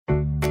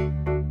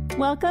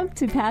Welcome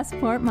to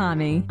Passport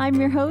Mommy. I'm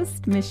your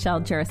host,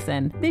 Michelle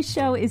Jerson. This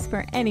show is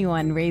for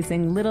anyone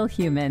raising little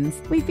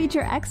humans. We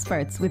feature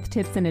experts with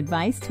tips and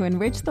advice to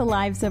enrich the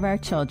lives of our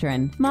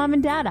children. Mom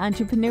and dad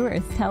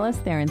entrepreneurs tell us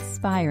their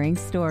inspiring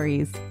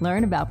stories.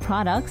 Learn about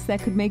products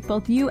that could make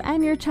both you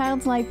and your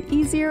child's life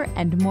easier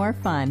and more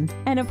fun.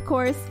 And of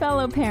course,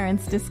 fellow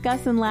parents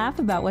discuss and laugh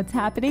about what's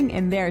happening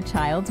in their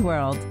child's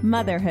world.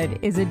 Motherhood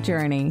is a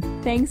journey.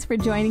 Thanks for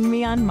joining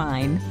me on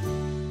mine.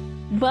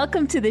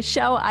 Welcome to the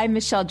show. I'm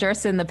Michelle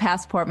Jerson, the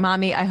Passport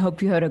Mommy. I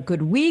hope you had a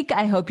good week.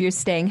 I hope you're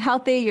staying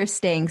healthy. You're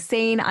staying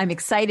sane. I'm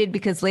excited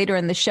because later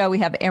in the show, we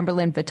have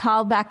Amberlynn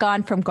Vital back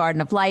on from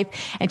Garden of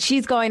Life, and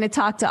she's going to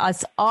talk to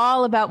us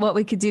all about what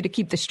we could do to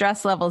keep the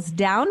stress levels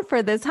down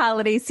for this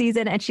holiday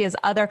season. And she has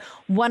other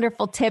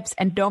wonderful tips.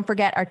 And don't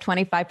forget our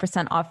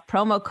 25% off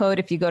promo code.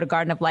 If you go to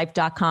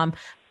gardenoflife.com,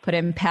 put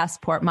in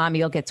Passport Mommy,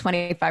 you'll get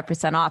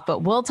 25% off. But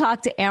we'll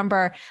talk to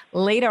Amber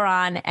later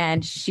on,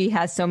 and she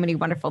has so many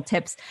wonderful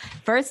tips.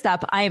 First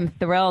up, I am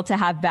thrilled to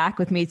have back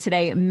with me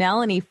today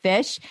Melanie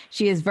Fish.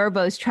 She is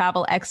Vrbo's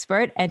travel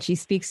expert, and she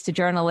speaks to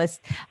journalists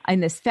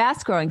in this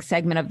fast-growing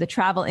segment of the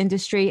travel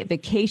industry,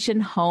 vacation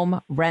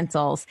home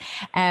rentals.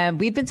 And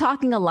we've been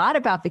talking a lot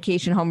about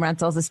vacation home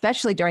rentals,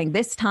 especially during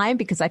this time,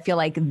 because I feel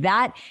like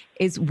that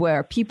is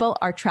where people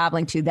are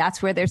traveling to.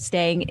 That's where they're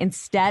staying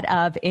instead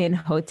of in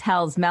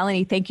hotels.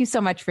 Melanie, thank you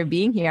so much for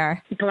being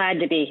here. Glad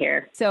to be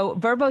here. So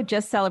Vrbo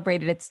just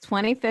celebrated its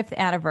 25th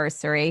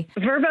anniversary.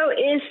 Vrbo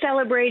is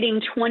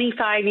celebrating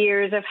 25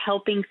 years of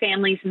helping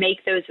families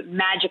make those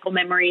magical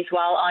memories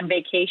while on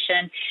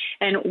vacation.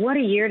 And what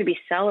a year to be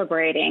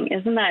celebrating.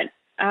 Isn't that?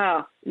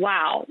 Oh,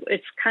 wow.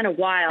 It's kind of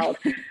wild.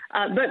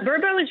 But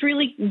Vrbo is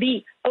really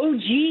the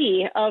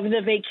OG of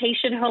the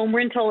vacation home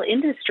rental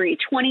industry.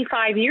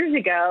 25 years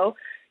ago,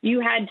 you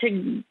had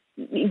to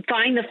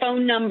find the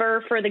phone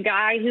number for the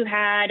guy who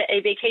had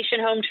a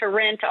vacation home to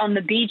rent on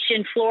the beach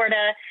in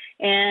Florida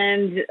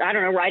and, I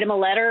don't know, write him a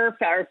letter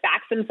or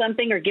fax him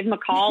something or give him a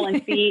call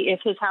and see if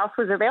his house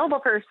was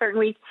available for a certain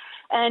week.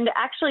 And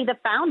actually, the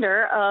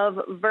founder of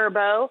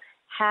Vrbo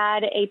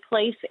had a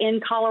place in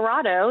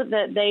Colorado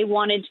that they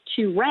wanted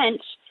to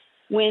rent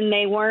when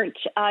they weren't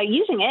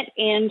using it.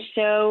 And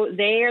so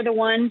they are the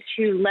ones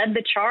who led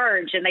the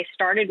charge. And they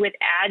started with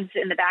ads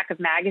in the back of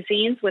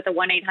magazines with a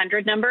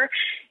 1-800 number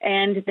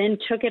and then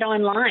took it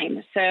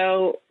online.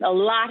 So a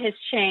lot has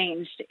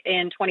changed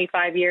in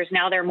 25 years.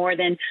 Now there are more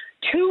than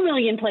 2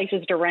 million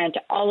places to rent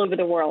all over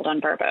the world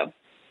on Vrbo.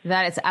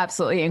 That is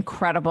absolutely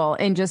incredible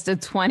in just a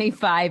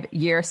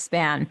 25-year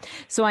span.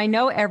 So I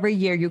know every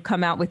year you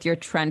come out with your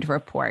trend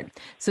report.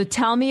 So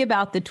tell me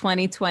about the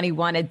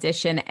 2021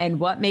 edition and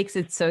what makes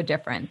it so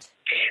different.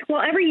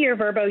 Well, every year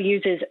Vrbo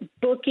uses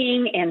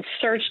booking and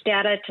search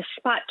data to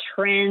spot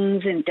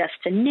trends and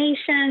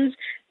destinations,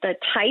 the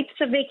types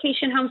of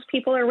vacation homes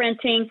people are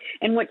renting,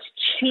 and what's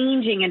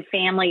changing in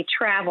family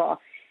travel.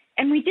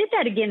 And we did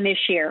that again this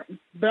year,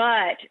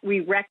 but we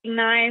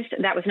recognized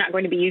that was not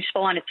going to be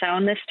useful on its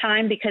own this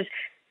time because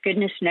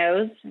goodness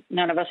knows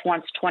none of us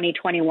wants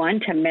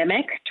 2021 to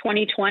mimic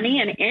 2020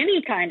 in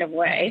any kind of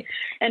way,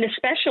 and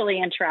especially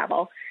in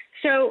travel.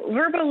 So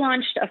Vrbo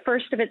launched a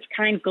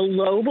first-of-its-kind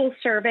global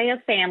survey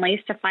of families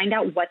to find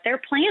out what their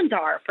plans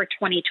are for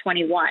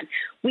 2021.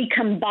 We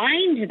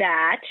combined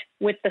that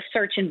with the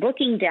search and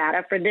booking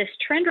data for this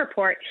trend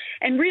report,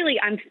 and really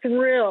I'm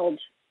thrilled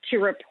to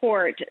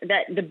report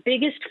that the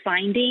biggest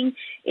finding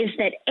is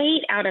that 8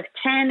 out of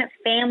 10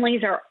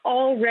 families are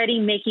already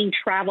making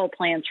travel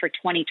plans for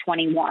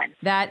 2021.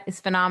 That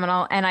is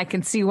phenomenal. And I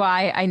can see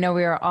why. I know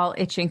we are all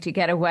itching to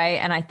get away.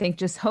 And I think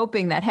just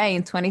hoping that, hey,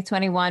 in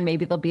 2021,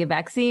 maybe there'll be a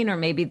vaccine or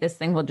maybe this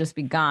thing will just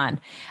be gone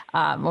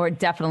or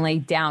definitely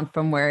down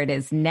from where it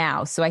is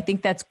now. So I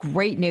think that's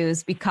great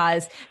news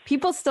because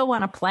people still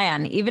want to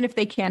plan. Even if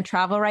they can't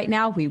travel right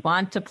now, we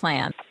want to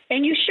plan.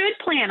 And you should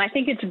plan. I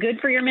think it's good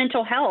for your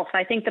mental health.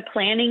 I think the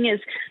planning is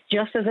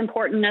just as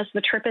important as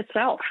the trip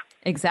itself.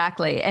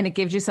 Exactly. And it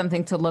gives you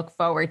something to look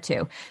forward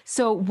to.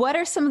 So what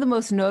are some of the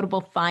most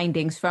notable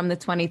findings from the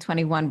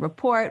 2021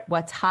 report?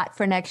 What's hot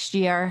for next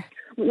year?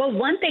 Well,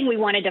 one thing we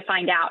wanted to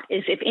find out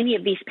is if any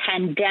of these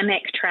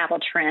pandemic travel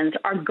trends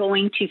are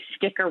going to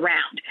stick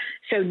around.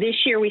 So this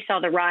year we saw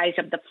the rise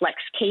of the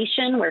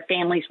flexcation, where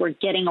families were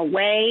getting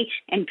away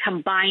and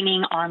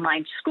combining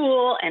online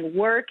school and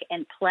work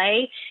and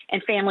play.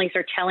 And families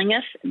are telling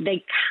us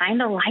they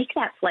kind of like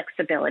that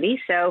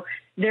flexibility. So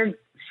they're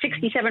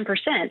 67%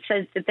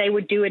 says that they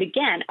would do it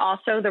again.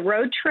 Also, the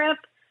road trip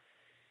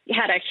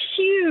had a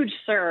huge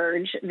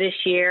surge this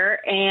year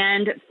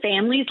and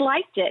families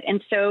liked it.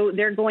 And so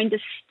they're going to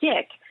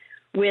stick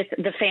with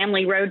the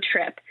family road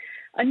trip.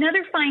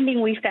 Another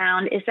finding we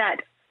found is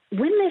that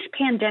when this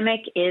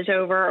pandemic is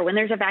over or when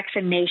there's a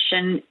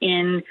vaccination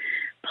in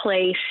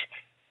place,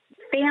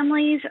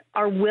 families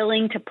are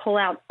willing to pull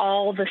out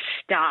all the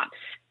stops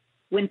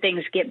when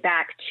things get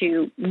back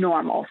to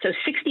normal. So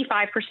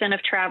 65%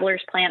 of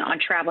travelers plan on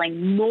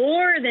traveling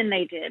more than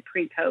they did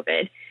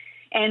pre-COVID.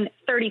 And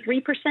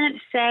 33%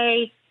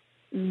 say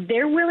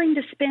they're willing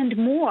to spend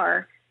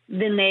more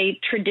than they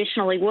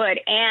traditionally would.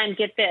 And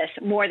get this,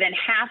 more than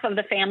half of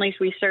the families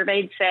we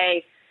surveyed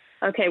say,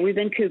 okay, we've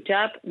been cooped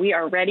up. We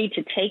are ready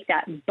to take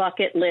that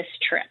bucket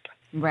list trip.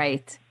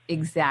 Right,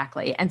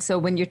 exactly. And so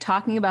when you're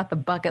talking about the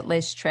bucket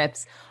list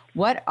trips,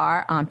 what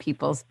are on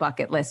people's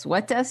bucket list?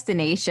 What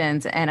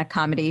destinations and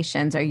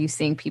accommodations are you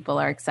seeing people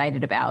are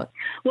excited about?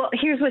 Well,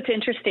 here's what's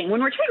interesting.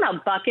 When we're talking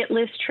about bucket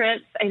list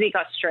trips, I think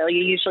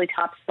Australia usually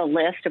tops the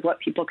list of what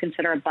people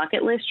consider a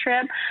bucket list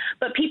trip.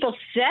 But people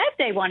said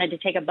they wanted to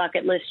take a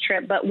bucket list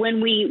trip. But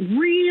when we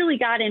really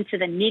got into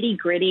the nitty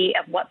gritty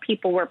of what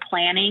people were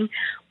planning,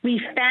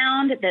 we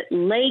found that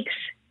lakes,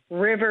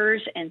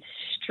 rivers, and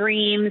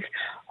streams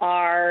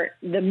are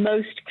the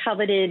most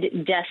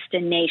coveted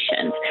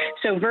destinations.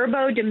 So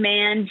Vrbo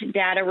demand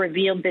data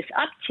revealed this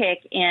uptick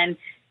in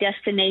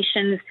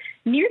destinations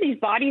near these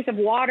bodies of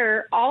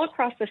water all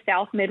across the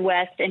South,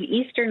 Midwest, and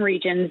Eastern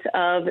regions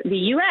of the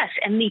U.S.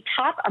 And the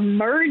top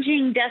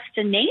emerging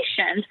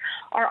destinations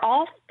are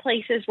all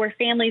places where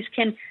families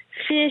can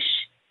fish,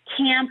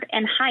 camp,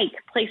 and hike.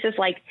 Places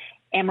like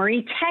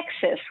Emory,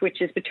 Texas,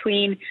 which is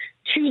between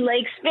two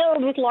lakes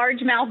filled with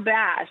largemouth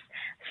bass,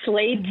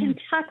 Slade,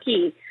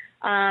 Kentucky,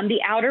 the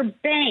Outer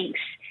Banks.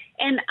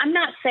 And I'm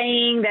not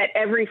saying that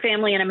every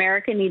family in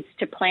America needs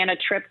to plan a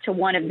trip to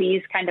one of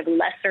these kind of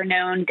lesser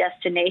known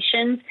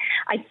destinations.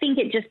 I think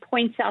it just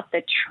points out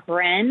the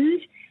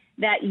trend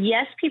that,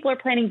 yes, people are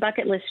planning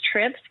bucket list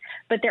trips,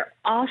 but they're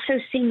also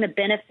seeing the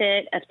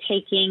benefit of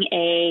taking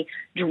a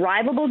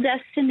drivable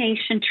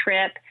destination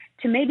trip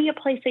to maybe a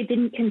place they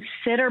didn't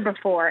consider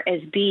before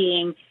as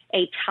being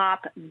a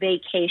top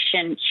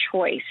vacation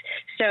choice.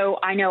 So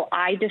I know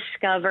I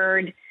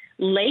discovered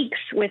lakes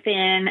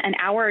within an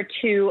hour or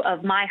two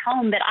of my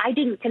home that I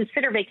didn't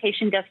consider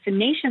vacation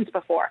destinations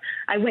before.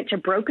 I went to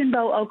Broken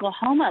Bow,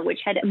 Oklahoma, which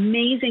had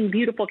amazing,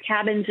 beautiful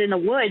cabins in the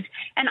woods,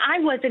 and I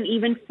wasn't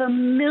even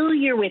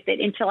familiar with it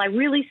until I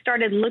really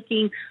started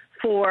looking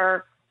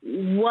for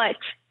what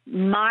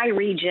my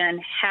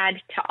region had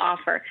to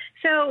offer.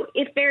 So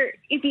if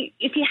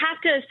you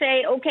have to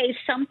say, okay,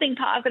 something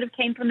positive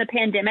came from the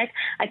pandemic,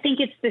 I think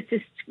it's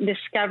this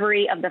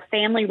discovery of the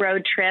family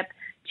road trip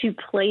to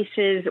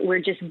places where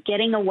just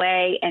getting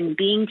away and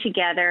being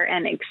together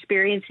and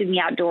experiencing the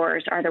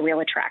outdoors are the real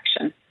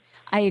attraction.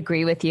 I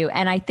agree with you.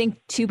 And I think,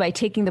 too, by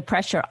taking the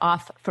pressure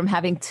off from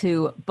having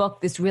to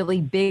book this really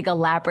big,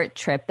 elaborate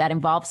trip that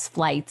involves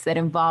flights, that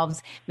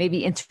involves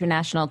maybe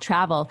international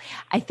travel,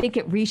 I think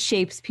it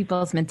reshapes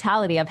people's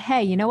mentality of,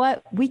 hey, you know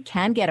what? We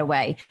can get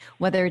away,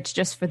 whether it's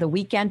just for the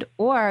weekend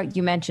or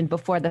you mentioned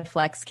before the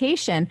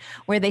flexcation,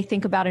 where they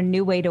think about a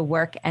new way to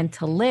work and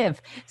to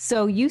live.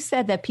 So you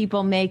said that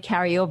people may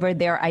carry over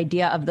their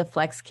idea of the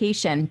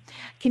flexcation.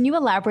 Can you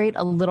elaborate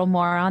a little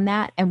more on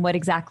that and what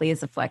exactly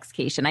is a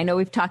flexcation? I know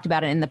we've talked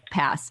about it in the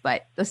past,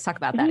 but let's talk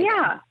about that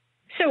again.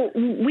 So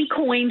we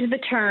coined the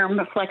term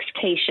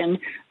flexcation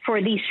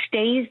for these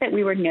stays that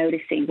we were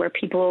noticing where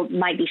people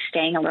might be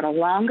staying a little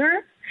longer.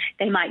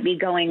 They might be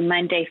going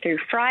Monday through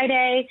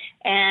Friday,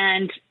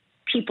 and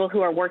people who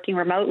are working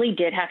remotely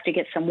did have to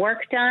get some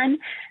work done.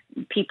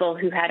 People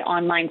who had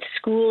online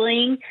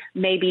schooling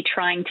may be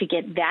trying to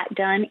get that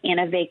done in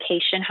a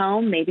vacation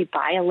home, maybe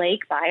by a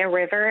lake, by a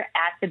river,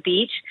 at the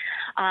beach,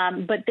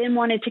 but then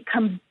wanted to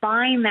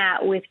combine that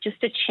with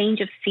just a change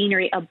of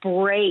scenery, a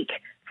break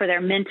for their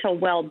mental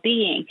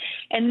well-being.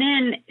 And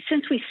then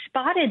since we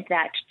spotted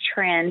that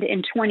trend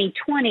in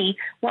 2020,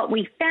 what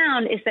we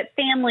found is that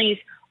families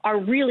are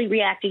really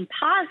reacting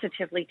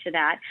positively to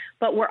that,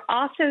 but we're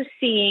also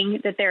seeing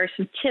that there are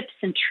some tips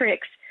and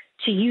tricks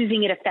to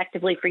using it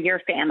effectively for your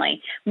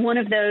family. One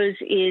of those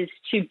is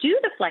to do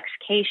the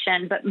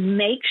flexcation, but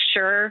make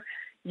sure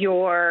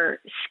you're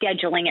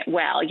scheduling it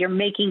well. You're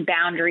making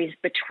boundaries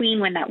between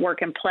when that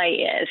work and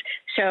play is.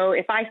 So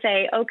if I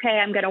say,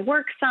 okay, I'm going to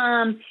work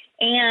some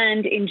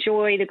and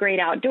enjoy the great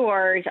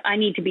outdoors, I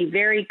need to be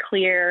very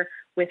clear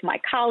with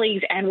my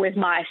colleagues and with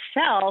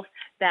myself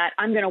that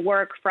I'm going to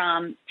work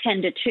from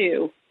 10 to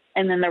 2.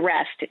 And then the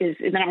rest is,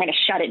 then I'm going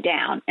to shut it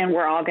down and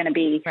we're all going to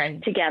be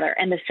together.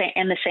 And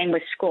the same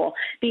with school.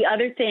 The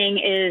other thing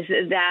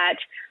is that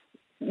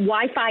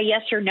Wi-Fi,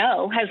 yes or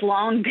no, has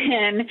long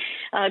been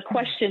a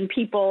question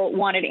people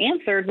wanted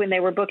answered when they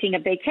were booking a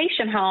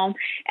vacation home.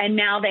 And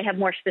now they have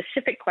more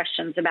specific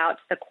questions about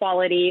the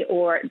quality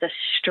or the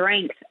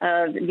strength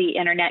of the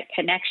internet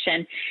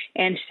connection.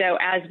 And so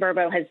as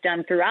Vrbo has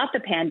done throughout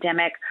the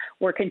pandemic,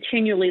 we're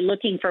continually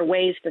looking for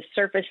ways to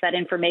surface that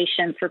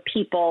information for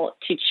people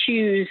to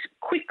choose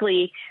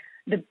quickly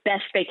the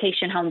best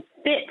vacation home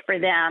fit for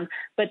them.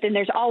 But then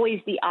there's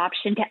always the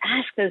option to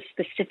ask those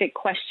specific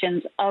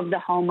questions of the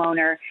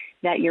homeowner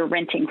that you're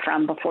renting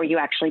from before you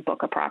actually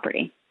book a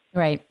property.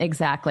 Right,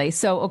 exactly.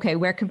 So, okay,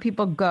 where can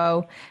people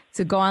go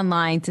to go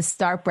online, to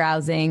start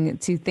browsing,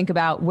 to think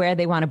about where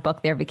they want to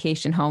book their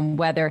vacation home,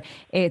 whether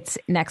it's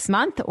next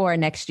month or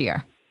next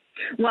year?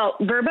 Well,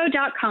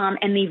 Vrbo.com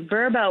and the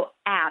Vrbo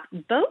app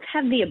both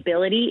have the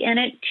ability in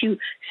it to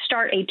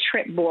start a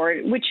trip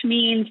board, which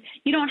means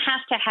you don't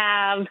have to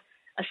have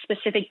a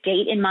specific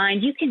date in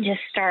mind. You can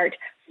just start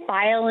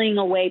filing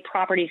away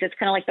properties. It's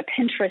kind of like the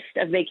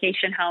Pinterest of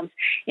vacation homes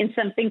in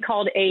something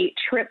called a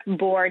trip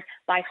board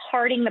by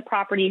hearting the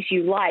properties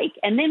you like.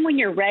 And then when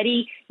you're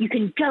ready, you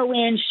can go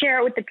in, share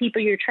it with the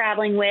people you're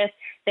traveling with.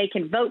 They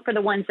can vote for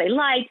the ones they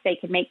like. They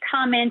can make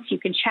comments. You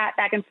can chat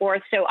back and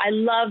forth. So I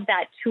love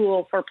that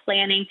tool for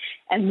planning.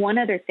 And one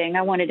other thing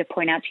I wanted to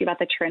point out to you about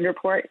the trend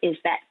report is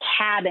that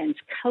cabins,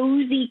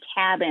 cozy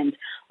cabins,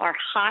 are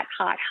hot,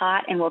 hot,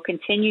 hot, and will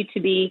continue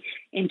to be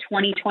in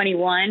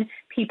 2021.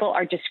 People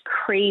are just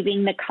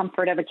craving the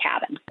comfort of a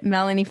cabin.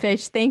 Melanie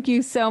Fish, thank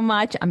you so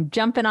much. I'm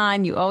jumping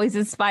on. You always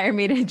inspire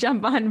me to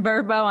jump on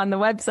Vrbo, on the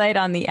website,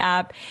 on the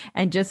app,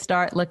 and just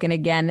start looking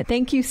again.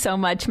 Thank you so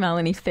much,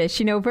 Melanie Fish.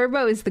 You know,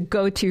 Vrbo is the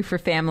go-to for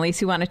families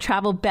who want to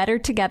travel better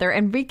together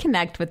and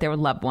reconnect with their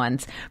loved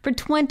ones. For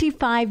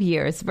 25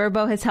 years,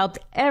 Vrbo has helped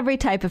every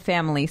type of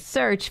family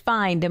search,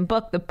 find, and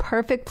book the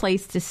perfect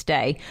place to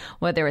stay,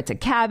 whether it's a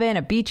cabin,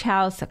 a beach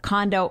house, a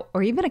condo,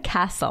 or even a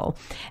castle.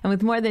 And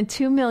with more than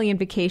 2 million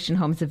vacation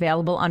homes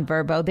available on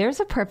Vrbo, there's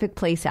a perfect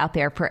place out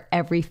there for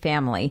every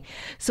family.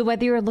 So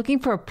whether you're looking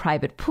for a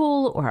private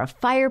pool or a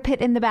fire pit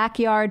in the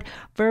backyard,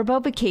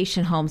 Vrbo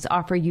vacation homes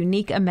offer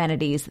unique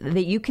amenities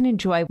that you can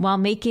enjoy while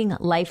making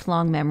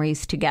lifelong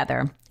memories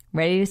together.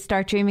 Ready to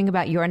start dreaming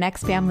about your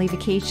next family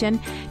vacation?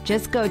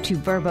 Just go to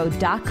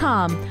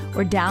Vrbo.com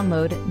or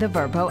download the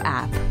Vrbo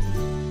app.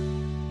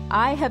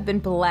 I have been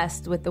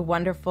blessed with the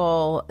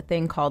wonderful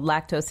thing called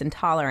lactose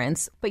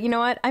intolerance. But you know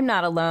what? I'm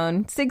not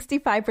alone.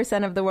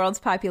 65% of the world's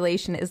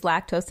population is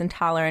lactose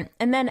intolerant.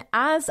 And then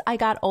as I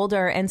got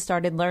older and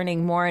started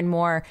learning more and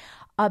more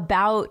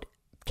about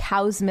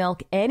cow's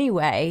milk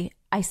anyway,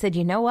 I said,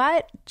 you know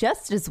what?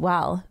 Just as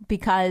well,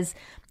 because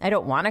I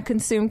don't want to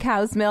consume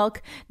cow's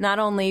milk, not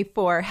only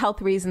for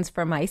health reasons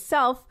for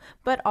myself,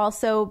 but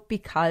also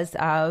because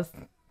of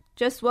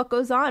just what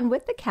goes on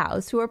with the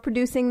cows who are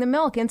producing the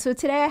milk. And so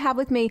today I have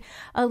with me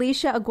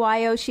Alicia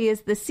Aguayo. She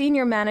is the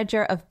Senior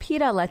Manager of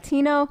PETA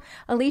Latino.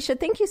 Alicia,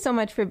 thank you so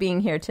much for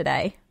being here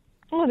today.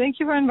 Oh, thank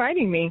you for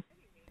inviting me.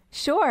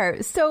 Sure.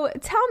 So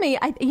tell me,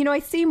 I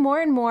see more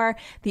and more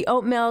the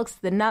oat milks,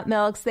 the nut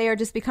milks, they are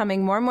just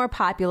becoming more and more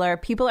popular.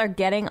 People are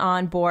getting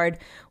on board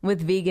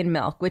with vegan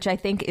milk, which I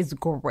think is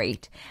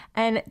great.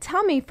 And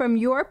tell me, from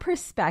your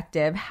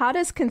perspective, how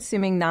does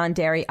consuming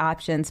non-dairy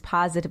options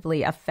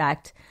positively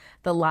affect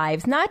the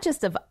lives, not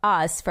just of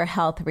us for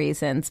health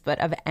reasons, but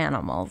of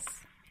animals?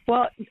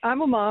 Well, I'm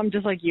a mom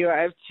just like you. I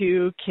have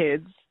 2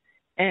 kids,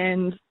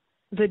 and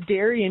the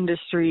dairy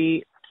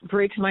industry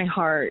breaks my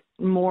heart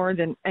more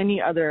than any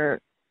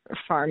other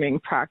farming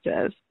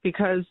practice,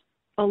 because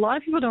a lot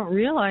of people don't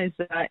realize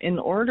that in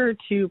order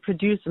to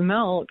produce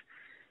milk,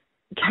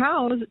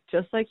 cows,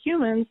 just like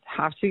humans,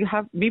 have to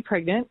be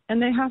pregnant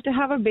and they have to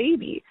have a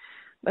baby.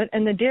 But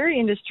in the dairy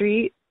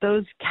industry,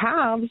 those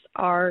calves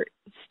are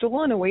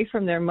stolen away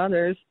from their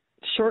mothers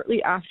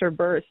shortly after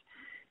birth.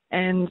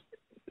 And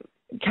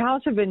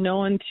cows have been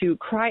known to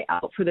cry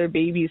out for their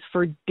babies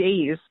for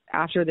days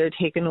after they're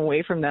taken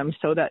away from them,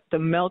 so that the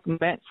milk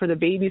meant for the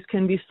babies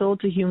can be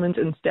sold to humans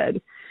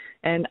instead.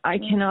 And I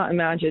cannot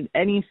imagine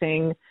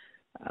anything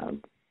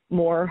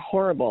more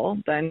horrible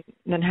than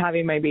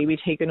having my baby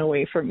taken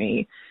away from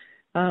me.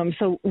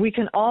 So we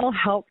can all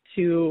help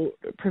to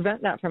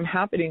prevent that from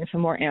happening to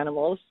more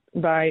animals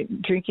by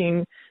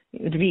drinking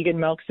the vegan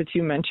milks that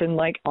you mentioned,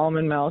 like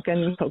almond milk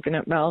and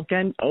coconut milk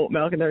and oat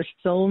milk. And there's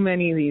so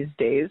many these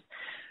days.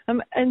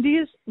 And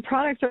these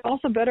products are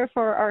also better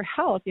for our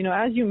health. You know,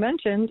 as you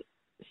mentioned,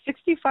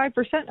 65%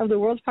 of the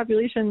world's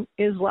population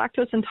is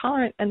lactose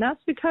intolerant, and that's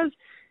because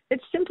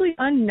it's simply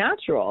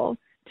unnatural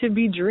to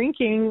be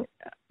drinking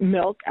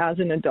milk as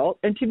an adult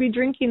and to be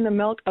drinking the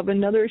milk of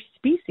another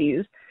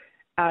species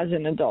as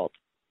an adult.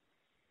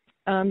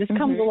 This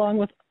comes along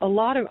with a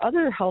lot of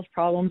other health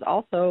problems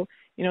also.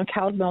 You know,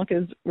 cow's milk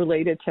is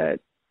related to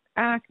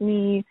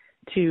acne,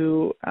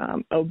 to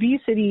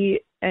obesity,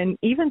 and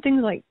even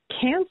things like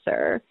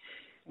cancer.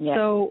 Yes.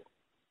 So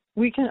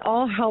we can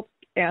all help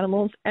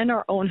animals and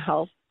our own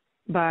health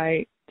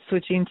by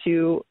switching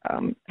to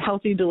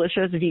healthy,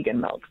 delicious vegan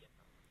milks.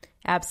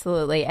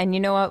 Absolutely. And you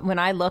know what? When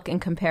I look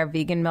and compare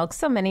vegan milk,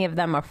 so many of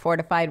them are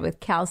fortified with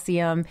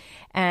calcium,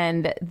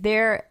 and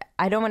they're,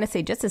 I don't want to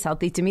say just as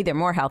healthy. To me, they're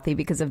more healthy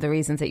because of the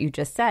reasons that you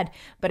just said.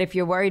 But if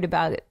you're worried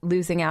about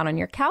losing out on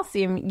your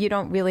calcium, you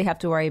don't really have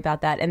to worry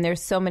about that. And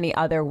there's so many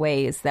other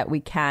ways that we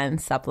can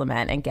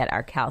supplement and get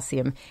our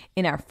calcium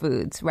in our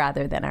foods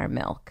rather than our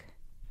milk.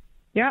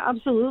 Yeah,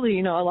 absolutely.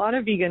 You know, a lot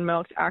of vegan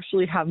milks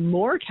actually have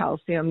more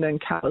calcium than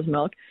cow's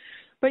milk.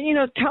 But, you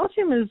know,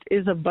 calcium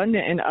is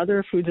abundant in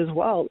other foods as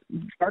well.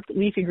 Dark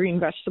leafy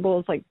green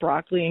vegetables like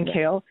broccoli and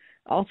kale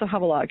also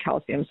have a lot of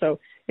calcium. So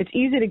it's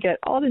easy to get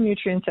all the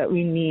nutrients that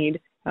we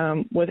need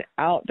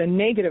without the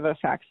negative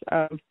effects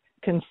of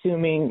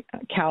consuming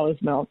cow's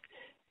milk,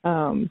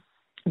 and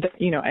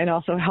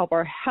also help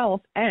our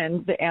health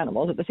and the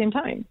animals at the same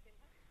time.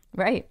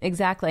 Right,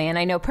 exactly. And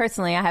I know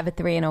personally I have a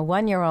 3 and a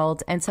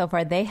 1-year-old, and so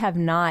far they have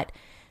not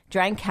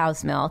drank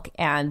cow's milk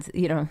and,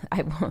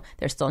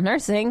 they're still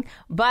nursing.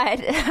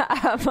 But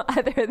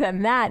other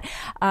than that,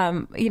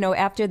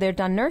 after they're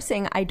done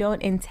nursing, I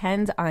don't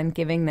intend on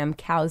giving them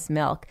cow's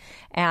milk.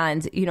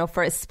 And,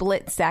 for a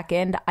split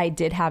second, I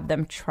did have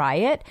them try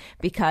it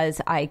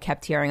because I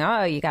kept hearing,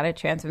 oh, you got to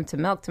transfer them to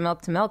milk.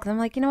 And I'm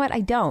like, you know what?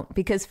 I don't,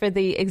 because for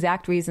the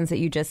exact reasons that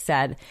you just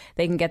said,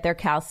 they can get their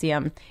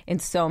calcium in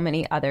so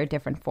many other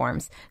different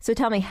forms. So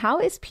tell me, how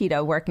is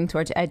PETA working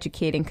towards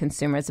educating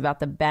consumers about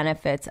the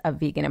benefits of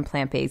vegan and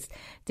plant-based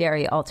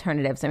dairy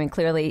alternatives? I mean,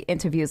 clearly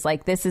interviews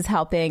like this is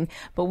helping,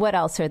 but what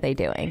else are they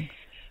doing?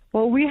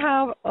 Well, we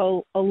have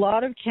a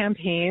lot of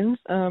campaigns.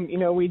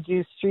 We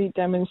do street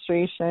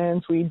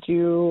demonstrations. We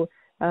do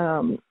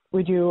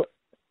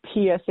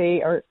PSA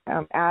or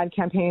ad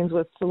campaigns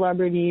with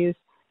celebrities.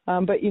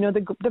 But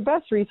the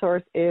best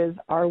resource is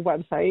our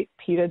website,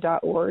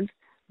 PETA.org,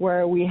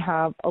 where we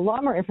have a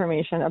lot more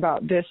information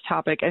about this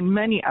topic and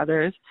many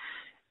others.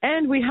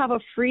 And we have a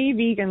free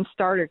vegan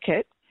starter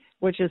kit,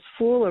 which is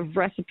full of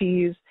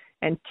recipes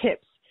and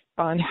tips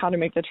on how to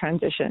make the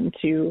transition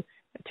to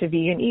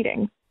vegan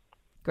eating.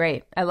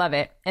 Great. I love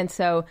it. And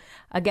so,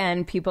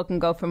 again, people can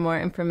go for more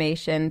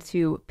information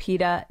to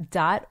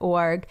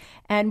PETA.org.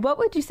 And what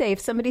would you say if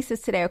somebody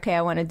says today, okay,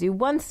 I want to do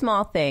one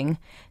small thing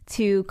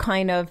to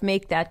kind of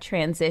make that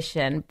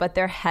transition, but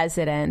they're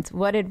hesitant?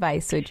 What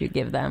advice would you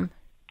give them?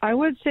 I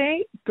would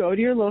say go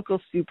to your local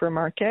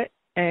supermarket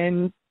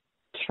and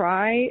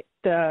try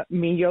the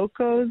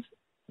Miyoko's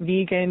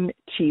vegan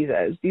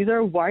cheeses. These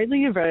are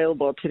widely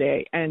available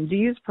today, and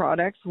these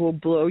products will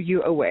blow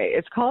you away.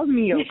 It's called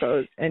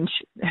Miyoko's, and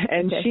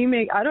she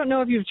make. I don't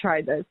know if you've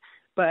tried this,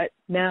 but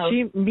no.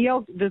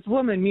 This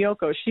woman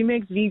Miyoko, she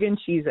makes vegan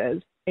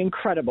cheeses.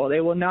 Incredible.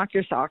 They will knock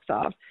your socks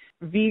off.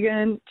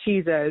 Vegan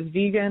cheeses,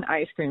 vegan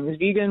ice creams,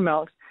 vegan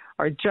milks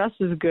are just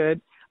as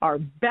good, are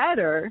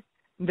better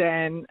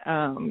than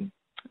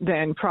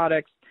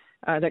products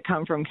that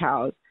come from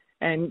cows.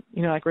 And,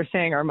 like we're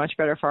saying, are much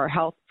better for our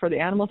health, for the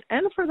animals,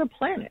 and for the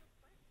planet.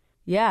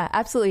 Yeah,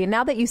 absolutely. And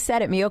now that you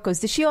said it, Miyoko's,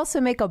 does she also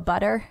make a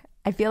butter?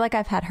 I feel like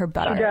I've had her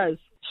butter. She does.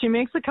 She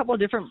makes a couple of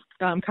different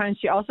kinds.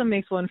 She also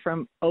makes one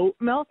from oat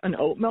milk, an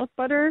oat milk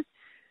butter.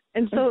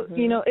 And so,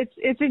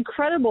 it's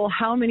incredible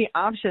how many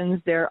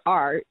options there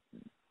are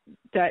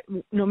that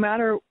no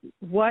matter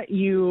what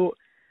you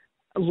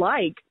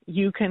like,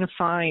 you can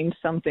find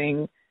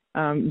something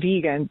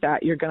vegan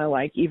that you're going to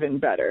like even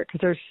better,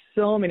 because there's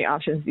so many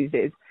options these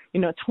days.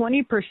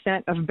 20%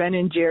 of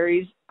Ben &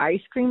 Jerry's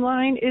ice cream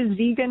line is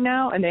vegan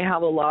now, and they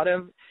have a lot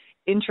of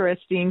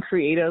interesting,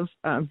 creative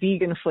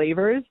vegan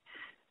flavors.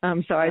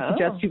 So I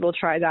suggest people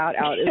try that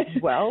out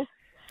as well.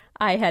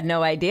 I had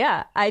no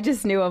idea. I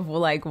just knew of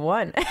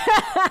one.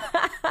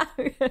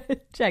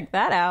 Check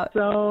that out.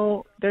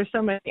 So there's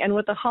so many. And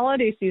with the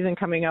holiday season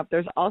coming up,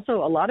 there's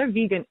also a lot of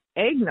vegan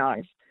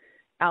eggnogs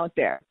out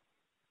there.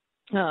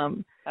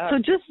 So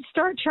just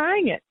start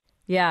trying it.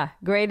 Yeah,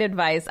 great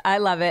advice. I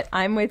love it.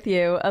 I'm with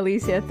you.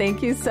 Alicia,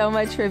 thank you so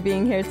much for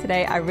being here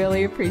today. I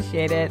really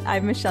appreciate it.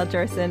 I'm Michelle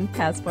Jerson,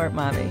 Passport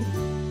Mommy.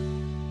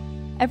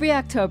 Every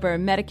October,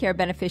 Medicare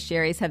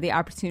beneficiaries have the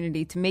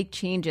opportunity to make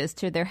changes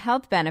to their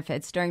health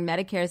benefits during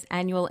Medicare's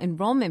annual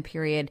enrollment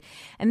period.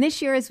 And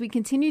this year, as we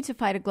continue to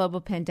fight a global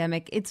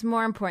pandemic, it's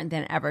more important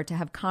than ever to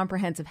have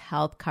comprehensive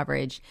health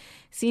coverage.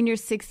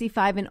 Seniors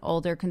 65 and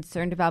older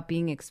concerned about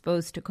being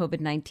exposed to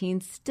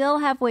COVID-19 still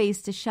have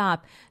ways to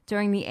shop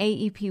during the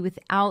AEP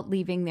without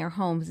leaving their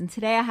homes. And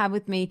today I have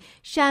with me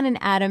Shannon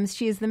Adams.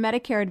 She is the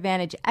Medicare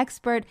Advantage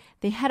expert,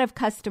 the head of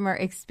customer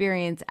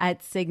experience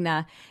at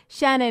Cigna.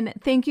 Shannon,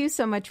 thank you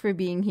so much for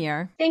being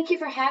here. Thank you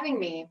for having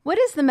me. What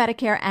is the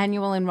Medicare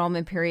annual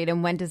enrollment period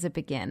and when does it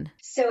begin?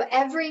 So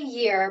every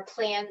year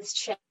plans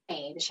change.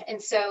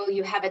 And so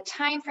you have a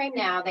time frame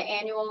now, the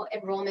annual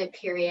enrollment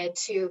period,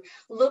 to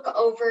look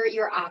over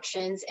your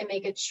options and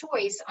make a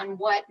choice on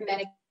what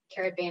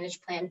Medicare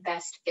Advantage plan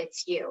best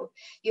fits you.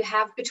 You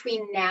have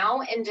between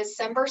now and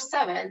December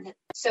 7th,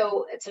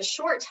 so it's a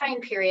short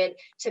time period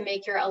to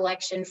make your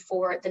election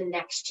for the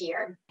next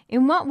year.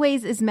 In what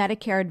ways is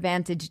Medicare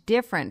Advantage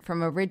different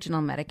from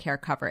original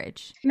Medicare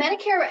coverage?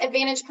 Medicare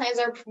Advantage plans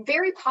are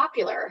very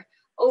popular.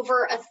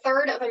 Over a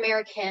third of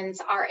Americans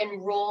are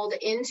enrolled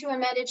into a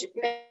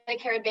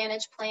Medicare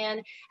Advantage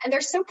plan, and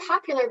they're so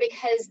popular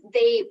because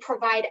they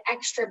provide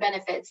extra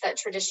benefits that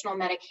traditional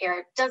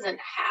Medicare doesn't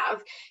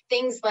have.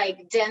 Things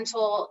like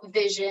dental,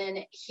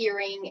 vision,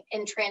 hearing,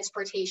 and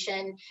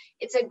transportation.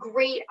 It's a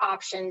great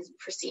option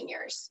for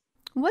seniors.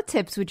 What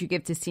tips would you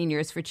give to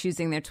seniors for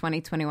choosing their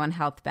 2021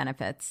 health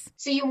benefits?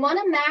 So you want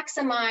to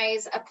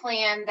maximize a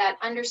plan that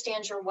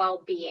understands your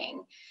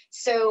well-being.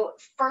 So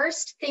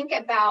first, think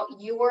about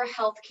your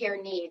healthcare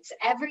needs.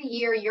 Every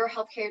year, your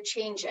healthcare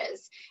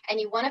changes, and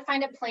you want to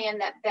find a plan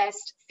that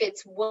best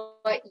fits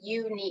what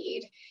you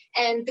need.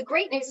 And the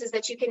great news is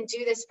that you can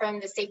do this from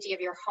the safety of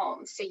your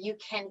home. So you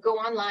can go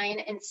online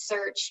and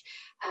search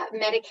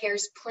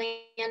Medicare's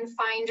Plan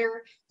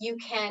Finder. You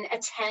can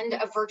attend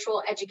a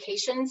virtual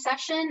education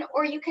session,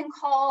 or you can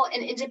call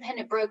an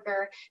independent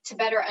broker to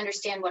better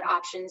understand what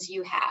options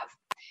you have.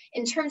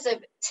 In terms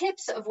of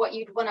tips of what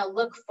you'd want to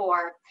look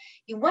for,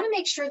 you want to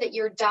make sure that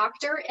your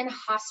doctor and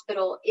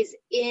hospital is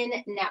in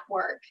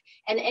network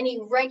and any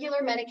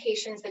regular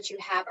medications that you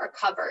have are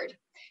covered.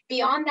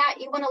 Beyond that,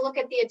 you want to look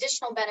at the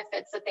additional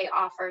benefits that they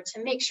offer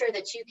to make sure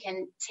that you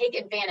can take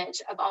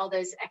advantage of all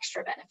those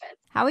extra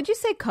benefits. How would you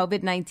say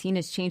COVID-19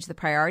 has changed the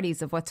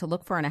priorities of what to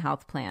look for in a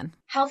health plan?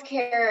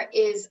 Healthcare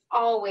is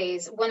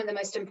always one of the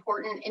most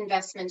important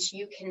investments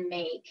you can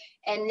make.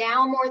 And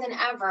now more than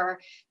ever,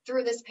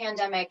 through this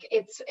pandemic,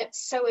 it's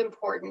so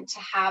important to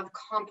have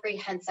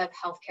comprehensive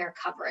healthcare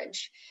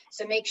coverage.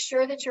 So make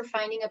sure that you're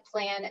finding a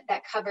plan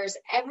that covers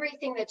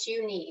everything that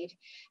you need,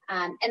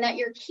 and that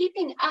you're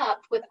keeping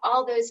up with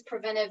all those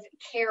preventive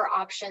care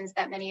options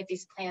that many of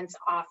these plans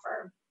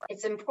offer.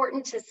 It's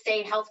important to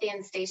stay healthy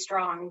and stay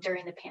strong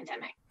during the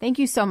pandemic. Thank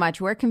you so much.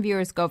 Where can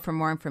viewers go for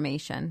more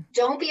information?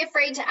 Don't be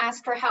afraid to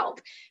ask for help.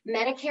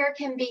 Medicare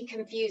can be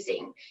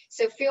confusing,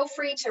 so feel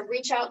free to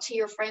reach out to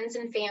your friends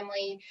and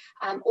family,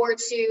 or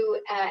to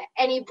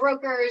any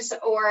brokers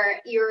or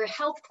your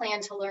health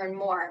plan to learn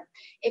more.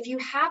 If you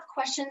have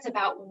questions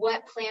about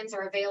what plans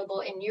are available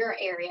in your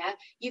area,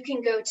 you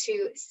can go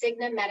to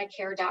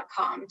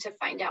CignaMedicare.com to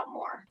find out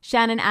more.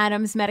 Shannon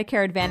Adams,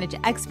 Medicare Advantage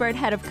expert,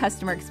 head of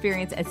customer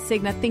experience at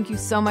Cigna. Thank you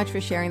so much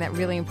for sharing that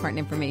really important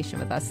information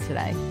with us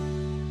today.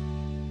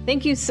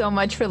 Thank you so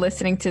much for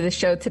listening to the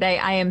show today.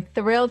 I am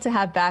thrilled to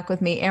have back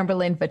with me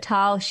Amberlynn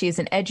Vital. She is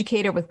an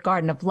educator with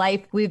Garden of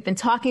Life. We've been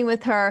talking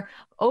with her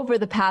over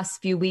the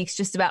past few weeks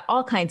just about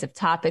all kinds of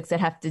topics that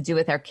have to do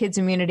with our kids'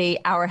 immunity,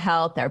 our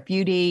health, our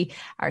beauty,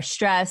 our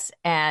stress.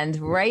 And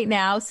right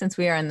now, since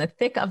we are in the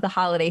thick of the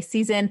holiday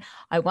season,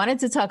 I wanted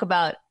to talk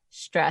about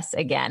stress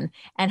again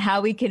and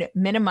how we can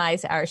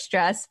minimize our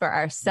stress for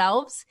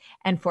ourselves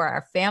and for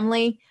our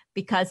family,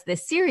 because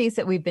this series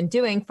that we've been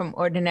doing, From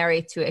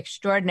Ordinary to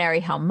Extraordinary,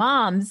 how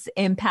moms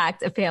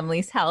impact a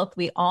family's health,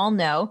 we all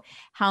know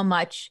how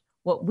much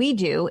what we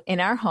do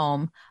in our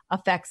home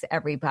affects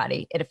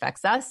everybody. It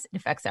affects us, it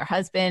affects our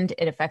husband,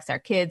 it affects our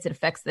kids, it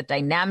affects the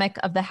dynamic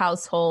of the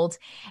household.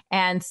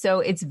 And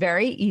so it's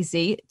very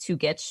easy to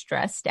get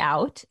stressed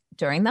out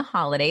during the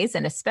holidays,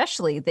 and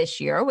especially this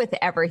year with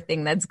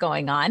everything that's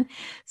going on.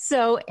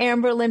 So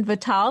Amberlynn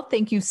Vital,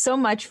 thank you so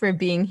much for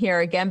being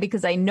here again,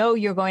 because I know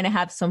you're going to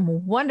have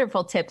some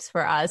wonderful tips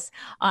for us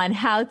on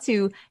how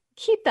to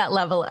keep that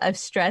level of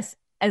stress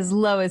as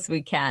low as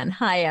we can.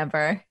 Hi,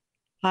 Amber.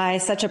 Hi,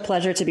 such a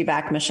pleasure to be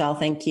back, Michelle.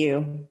 Thank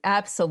you.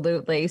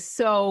 Absolutely.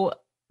 So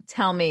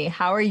tell me,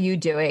 how are you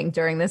doing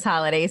during this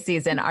holiday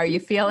season? Are you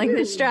feeling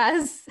the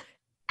stress?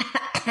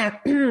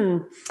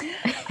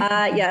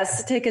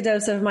 Yes, take a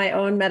dose of my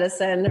own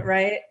medicine,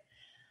 right?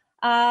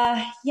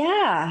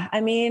 Yeah,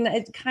 I mean,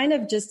 it kind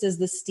of just is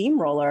the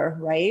steamroller,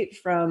 right?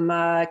 From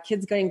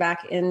kids going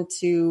back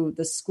into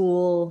the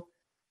school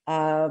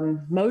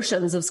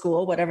motions of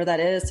school, whatever that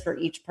is for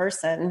each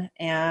person,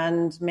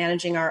 and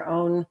managing our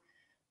own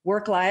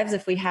work lives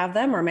if we have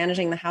them, or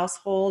managing the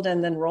household,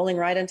 and then rolling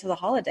right into the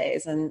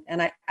holidays. And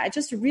I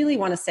just really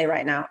want to say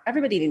right now,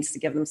 everybody needs to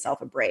give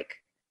themselves a break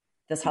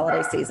this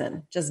holiday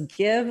season. Just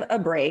give a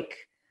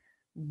break.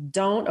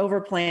 Don't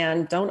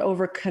overplan. Don't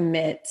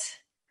overcommit.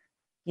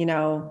 You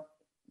know,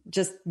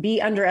 just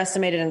be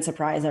underestimated and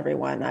surprise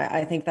everyone.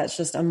 I think that's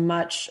just a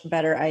much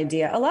better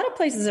idea. A lot of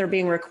places are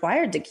being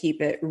required to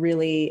keep it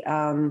really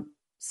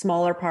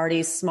smaller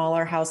parties,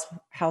 smaller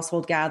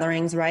household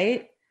gatherings,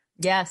 right?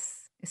 Yes.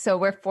 So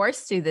we're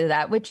forced to do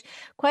that, which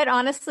quite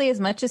honestly, as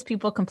much as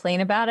people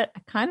complain about it,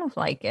 I kind of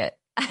like it.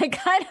 I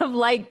kind of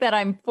like that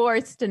I'm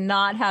forced to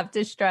not have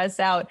to stress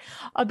out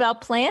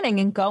about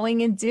planning and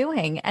going and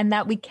doing, and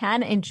that we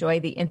can enjoy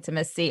the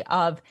intimacy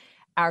of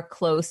our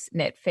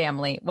close-knit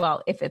family.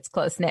 Well, if it's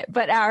close-knit,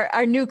 but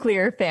our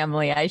nuclear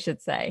family, I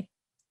should say.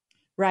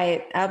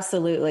 Right.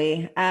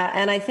 Absolutely.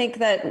 And I think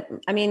that,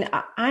 I mean,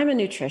 I'm a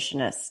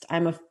nutritionist.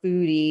 I'm a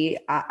foodie.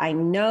 I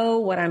know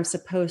what I'm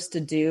supposed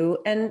to do.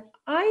 And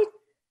I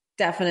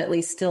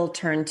definitely still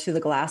turn to the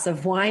glass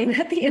of wine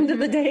at the end of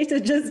the day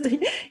to just,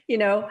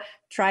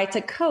 try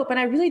to cope. And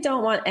I really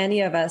don't want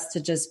any of us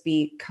to just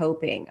be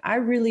coping. I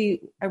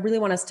really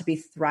want us to be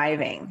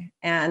thriving.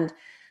 And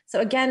so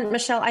again,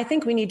 Michelle, I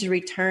think we need to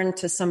return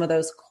to some of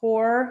those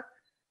core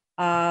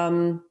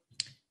items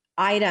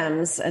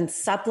and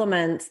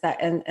supplements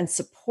and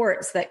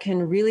supports that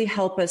can really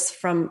help us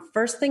from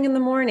first thing in the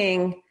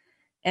morning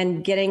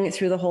and getting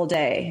through the whole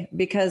day.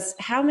 Because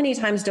how many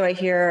times do I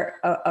hear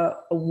a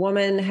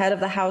woman, head of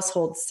the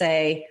household,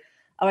 say,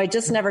 "Oh, I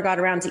just never got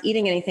around to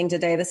eating anything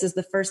today. This is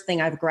the first thing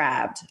I've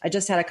grabbed. I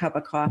just had a cup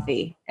of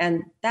coffee."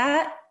 And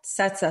that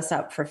sets us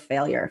up for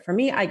failure. For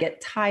me, I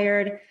get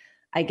tired.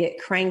 I get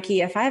cranky.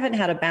 If I haven't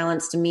had a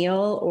balanced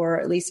meal, or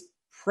at least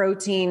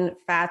protein,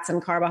 fats,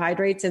 and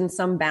carbohydrates in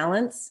some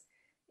balance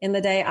in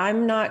the day,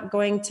 I'm not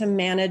going to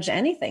manage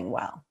anything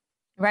well.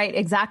 Right,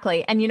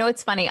 exactly. And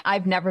it's funny,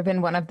 I've never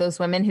been one of those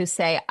women who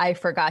say I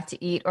forgot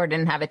to eat or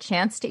didn't have a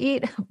chance to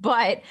eat,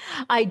 but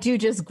I do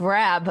just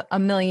grab a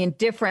million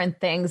different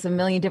things, a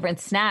million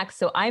different snacks.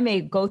 So I may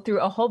go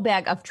through a whole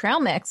bag of trail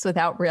mix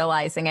without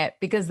realizing it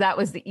because that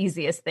was the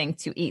easiest thing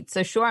to eat.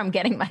 So sure, I'm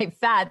getting my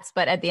fats,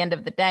 but at the end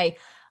of the day,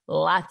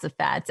 lots of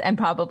fats and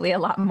probably a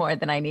lot more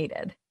than I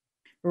needed.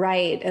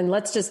 Right. And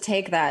let's just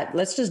take that.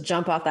 Let's just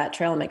jump off that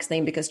trail mix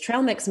thing, because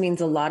trail mix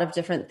means a lot of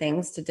different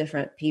things to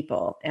different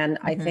people. And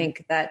I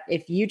think that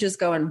if you just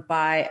go and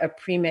buy a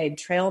pre-made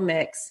trail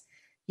mix,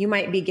 you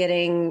might be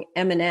getting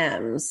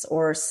M&Ms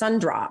or Sun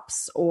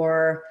Drops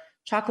or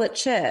chocolate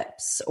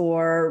chips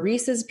or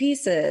Reese's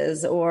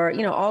Pieces or,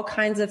 all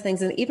kinds of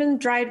things. And even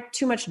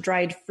too much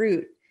dried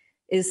fruit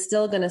is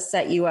still going to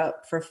set you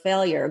up for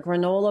failure.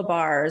 Granola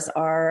bars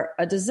are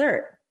a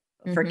dessert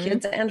for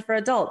kids and for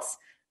adults.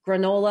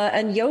 Granola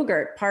and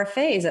yogurt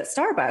parfaits at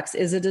Starbucks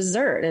is a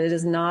dessert. It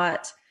is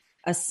not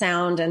a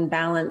sound and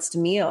balanced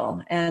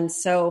meal. And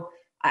so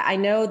I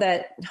know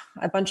that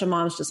a bunch of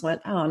moms just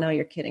went, oh, no,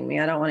 you're kidding me.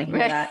 I don't want to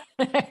hear that.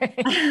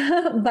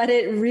 But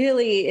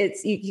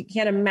you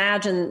can't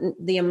imagine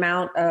the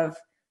amount of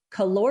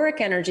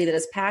caloric energy that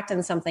is packed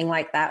in something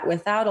like that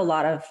without a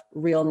lot of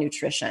real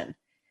nutrition.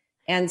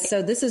 And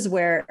so this is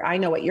where I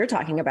know what you're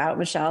talking about,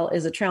 Michelle,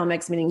 is a trail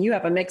mix, meaning you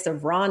have a mix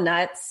of raw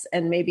nuts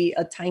and maybe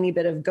a tiny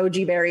bit of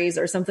goji berries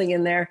or something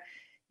in there.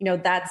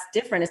 That's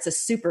different. It's a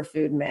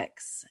superfood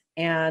mix.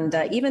 And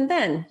even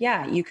then,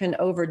 you can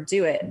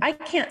overdo it. I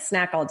can't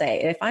snack all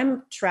day. If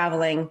I'm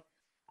traveling,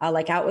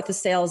 like out with a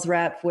sales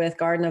rep with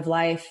Garden of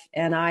Life,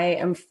 and I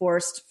am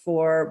forced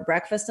for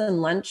breakfast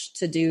and lunch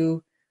to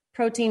do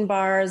protein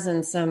bars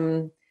and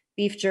some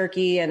beef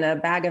jerky and a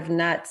bag of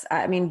nuts.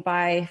 I mean,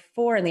 by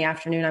 4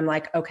 p.m, I'm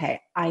like, okay,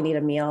 I need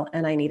a meal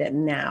and I need it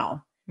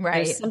now.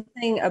 Right. There's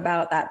something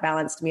about that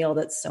balanced meal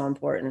that's so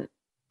important.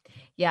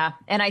 Yeah.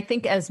 And I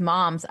think as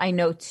moms, I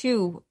know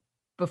too,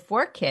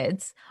 before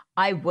kids,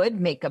 I would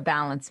make a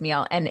balanced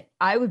meal and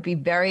I would be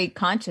very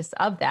conscious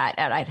of that.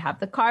 And I'd have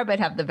the carb, I'd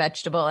have the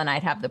vegetable, and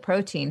I'd have the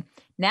protein.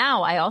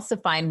 Now, I also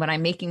find when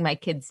I'm making my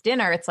kids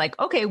dinner, it's like,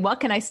 okay, what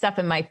can I stuff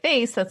in my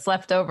face that's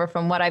left over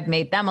from what I've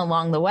made them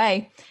along the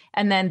way?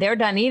 And then they're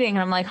done eating. And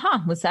I'm like,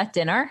 was that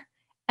dinner?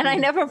 And I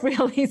never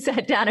really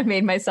sat down and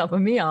made myself a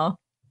meal.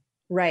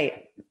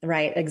 Right,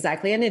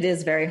 exactly. And it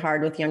is very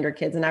hard with younger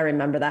kids. And I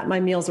remember that. My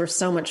meals were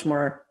so much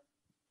more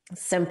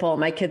simple.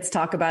 My kids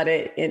talk about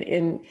it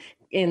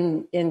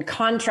in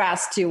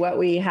contrast to what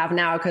we have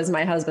now, because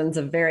my husband's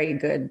a very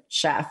good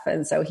chef.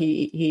 And so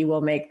he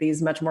will make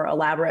these much more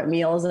elaborate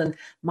meals. And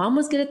mom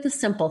was good at the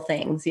simple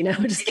things,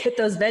 just get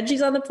those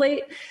veggies on the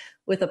plate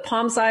with a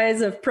palm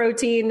size of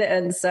protein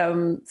and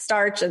some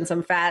starch and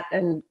some fat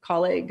and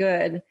call it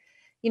good.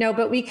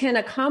 But we can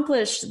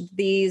accomplish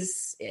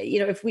these,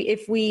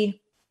 if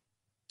we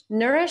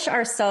nourish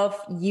ourselves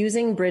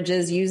using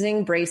bridges,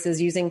 using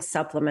braces, using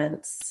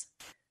supplements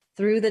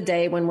through the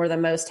day when we're the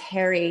most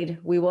harried,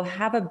 we will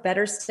have a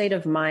better state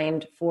of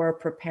mind for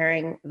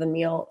preparing the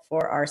meal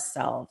for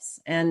ourselves.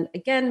 And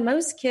again,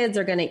 most kids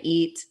are going to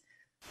eat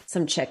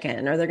some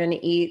chicken, or they're going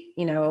to eat,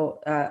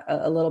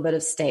 a little bit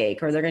of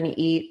steak, or they're going to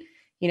eat,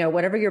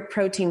 whatever your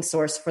protein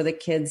source for the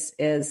kids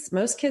is.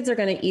 Most kids are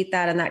going to eat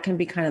that. And that can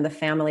be kind of the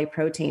family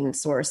protein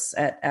source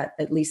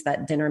at least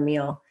that dinner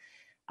meal.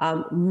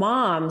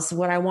 Moms,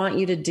 what I want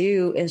you to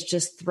do is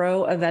just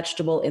throw a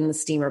vegetable in the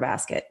steamer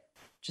basket.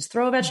 Just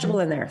throw a vegetable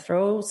in there,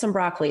 throw some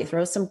broccoli,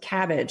 throw some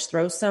cabbage,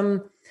 throw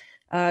some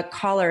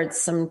collards,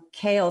 some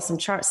kale,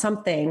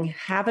 something.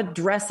 Have a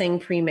dressing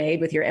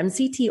pre-made with your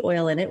MCT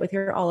oil in it, with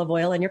your olive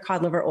oil and your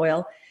cod liver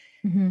oil,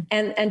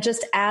 and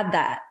just add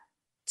that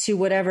to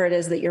whatever it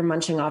is that you're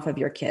munching off of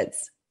your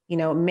kids.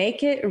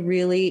 Make it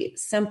really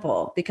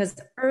simple, because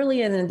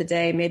early in the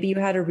day, maybe you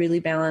had a really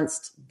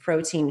balanced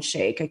protein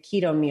shake, a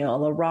keto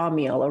meal, a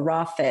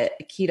raw fit,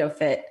 a keto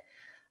fit.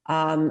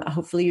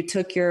 Hopefully you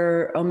took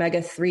your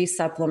omega-3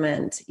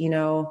 supplement,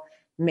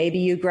 maybe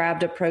you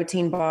grabbed a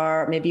protein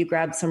bar, maybe you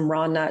grabbed some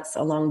raw nuts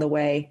along the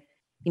way.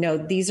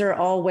 These are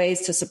all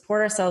ways to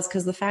support ourselves,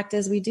 because the fact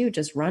is we do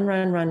just run.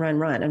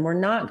 And we're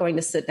not going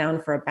to sit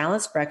down for a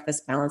balanced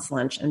breakfast, balanced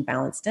lunch, and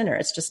balanced dinner.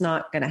 It's just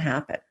not going to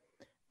happen.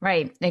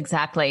 Right,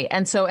 exactly.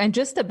 And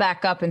just to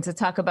back up and to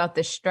talk about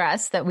the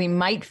stress that we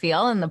might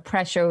feel and the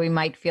pressure we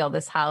might feel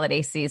this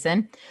holiday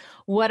season,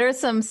 what are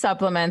some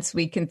supplements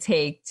we can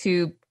take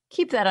to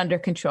keep that under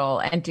control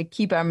and to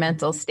keep our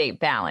mental state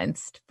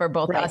balanced for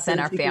both us and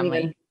our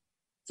family?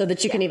 So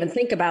that you can even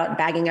think about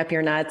bagging up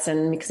your nuts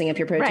and mixing up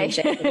your protein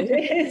shake.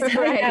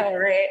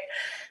 Right.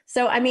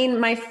 So,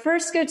 my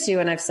first go-to,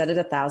 and I've said it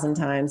 1,000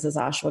 times, is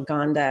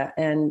ashwagandha,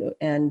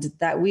 and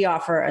that we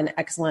offer an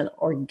excellent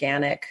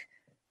organic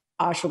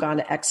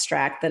ashwagandha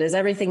extract that is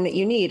everything that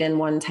you need in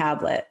one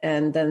tablet.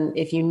 And then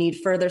if you need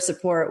further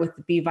support with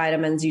the B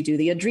vitamins, you do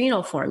the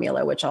adrenal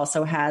formula, which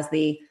also has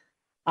the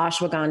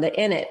ashwagandha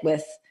in it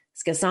with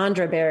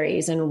schisandra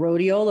berries and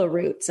rhodiola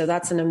root. So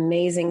that's an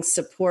amazing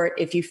support.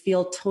 If you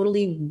feel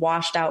totally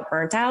washed out,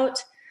 burnt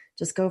out,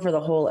 just go for the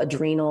whole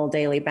adrenal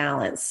daily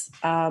balance.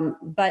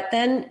 But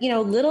then,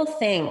 little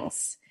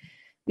things.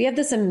 we have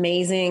this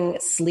amazing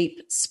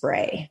sleep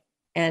spray,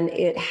 and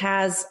it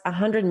has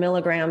 100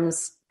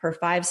 milligrams per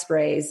 5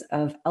 sprays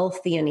of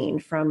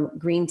L-theanine from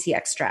green tea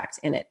extract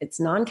in it. It's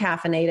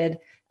non-caffeinated.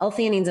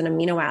 L-theanine is an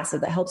amino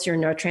acid that helps your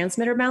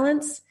neurotransmitter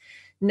balance.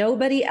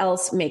 Nobody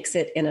else makes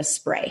it in a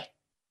spray.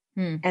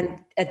 And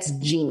it's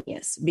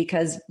genius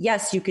because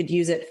yes, you could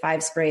use it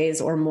 5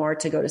 sprays or more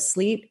to go to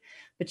sleep,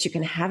 but you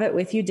can have it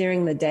with you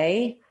during the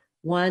day,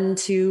 1,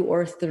 2,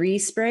 or 3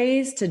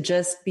 sprays to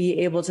just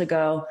be able to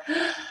go,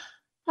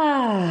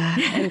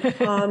 and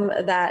calm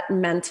that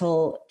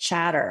mental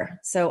chatter.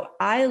 So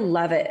I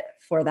love it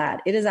for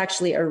that. It is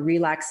actually a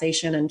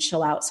relaxation and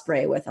chill out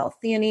spray with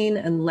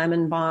L-theanine and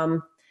lemon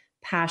balm,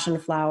 passion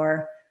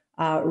flower.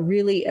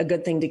 Really a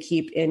good thing to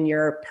keep in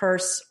your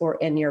purse or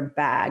in your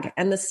bag.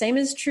 And the same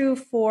is true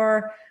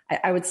for,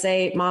 I would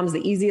say, moms,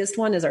 the easiest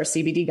one is our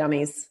CBD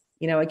gummies.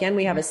 Again,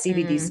 we have a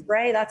CBD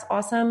spray. That's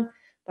awesome.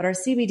 But our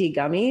CBD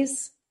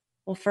gummies,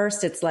 well,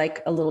 first, it's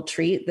like a little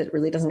treat that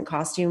really doesn't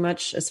cost you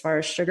much as far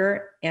as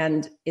sugar.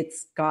 And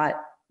you've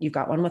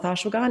got one with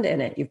ashwagandha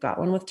in it. You've got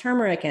one with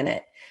turmeric in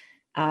it.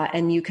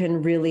 And you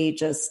can really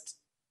just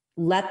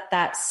let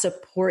that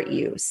support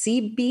you.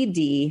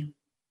 CBD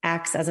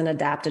acts as an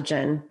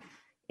adaptogen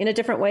in a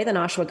different way than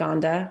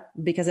ashwagandha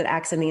because it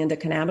acts in the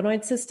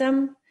endocannabinoid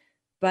system,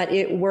 but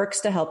it works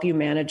to help you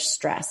manage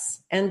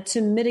stress and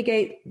to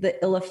mitigate the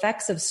ill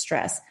effects of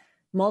stress.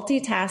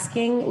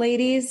 Multitasking,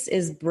 ladies,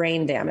 is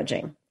brain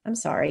damaging. I'm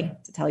sorry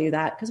to tell you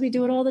that because we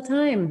do it all the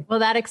time. Well,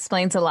 that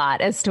explains a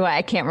lot as to why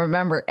I can't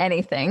remember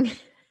anything.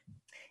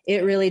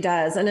 It really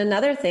does. And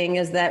another thing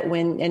is that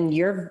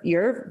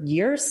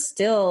you're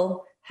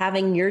still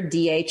having your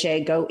DHA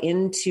go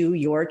into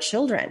your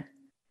children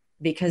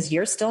because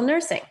you're still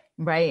nursing.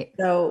 Right.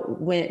 So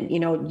when,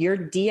 your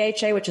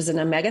DHA, which is an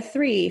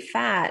omega-3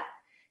 fat,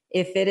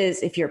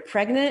 if you're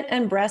pregnant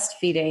and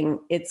breastfeeding,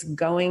 it's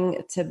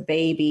going to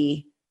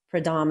baby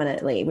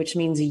predominantly, which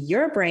means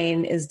your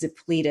brain is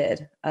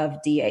depleted of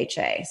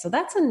DHA. So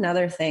that's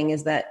another thing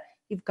is that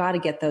you've got to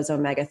get those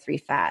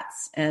omega-3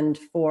 fats. And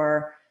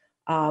for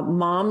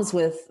moms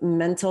with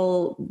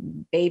mental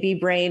baby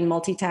brain,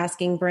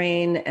 multitasking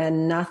brain,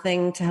 and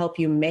nothing to help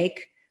you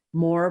make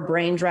more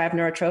brain drive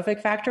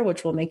neurotrophic factor,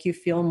 which will make you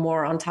feel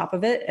more on top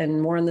of it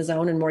and more in the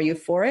zone and more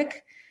euphoric.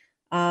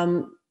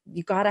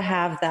 You got to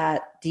have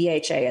that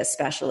DHA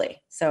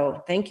especially.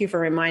 So thank you for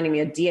reminding me.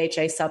 A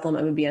DHA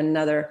supplement would be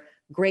another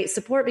great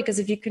support because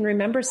if you can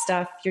remember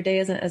stuff, your day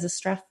isn't as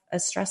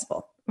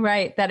stressful.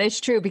 Right. That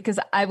is true because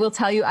I will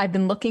tell you, I've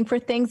been looking for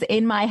things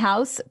in my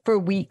house for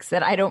weeks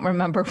that I don't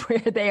remember where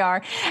they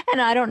are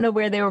and I don't know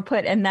where they were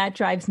put. And that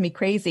drives me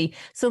crazy.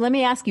 So let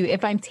me ask you,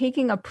 if I'm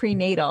taking a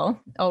prenatal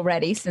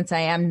already, since I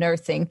am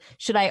nursing,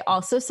 should I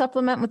also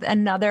supplement with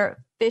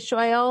another fish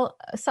oil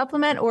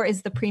supplement or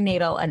is the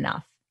prenatal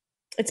enough?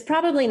 It's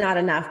probably not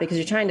enough because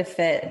you're trying to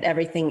fit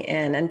everything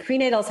in and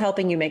prenatal is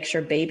helping you make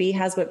sure baby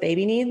has what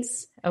baby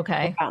needs.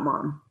 Okay. Without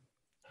mom.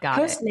 Got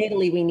it.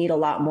 Postnatally, we need a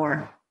lot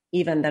more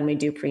even than we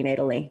do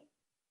prenatally.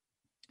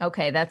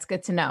 Okay, that's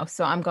good to know.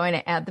 So I'm going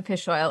to add the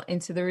fish oil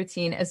into the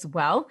routine as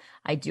well.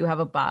 I do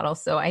have a bottle,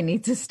 so I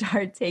need to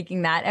start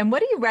taking that. And what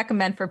do you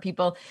recommend for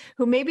people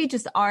who maybe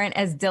just aren't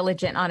as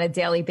diligent on a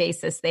daily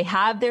basis? They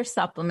have their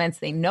supplements,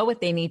 they know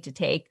what they need to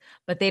take,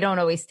 but they don't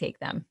always take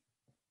them.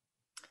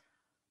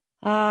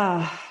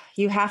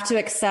 You have to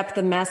accept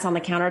the mess on the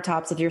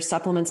countertops of your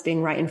supplements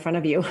being right in front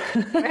of you.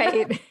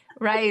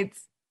 Right.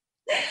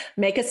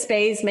 Make a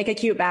space, make a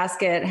cute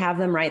basket, have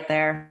them right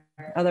there.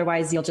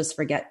 Otherwise, you'll just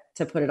forget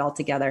to put it all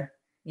together.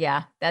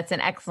 Yeah, that's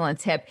an excellent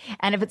tip.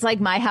 And if it's like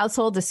my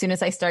household, as soon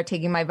as I start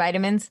taking my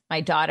vitamins,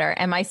 my daughter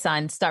and my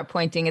son start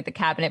pointing at the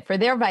cabinet for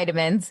their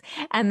vitamins,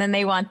 and then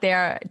they want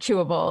their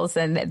chewables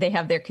and they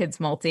have their kids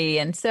multi.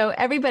 And so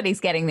everybody's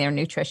getting their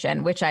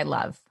nutrition, which I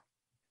love.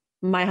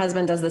 My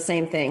husband does the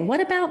same thing.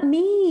 What about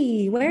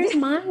me? Where's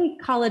my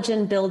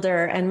collagen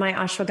builder and my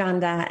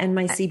ashwagandha and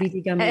my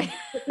CBD gummies?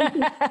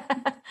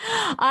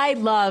 I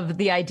love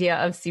the idea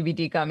of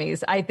CBD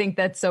gummies. I think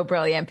that's so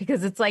brilliant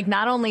because it's like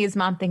not only is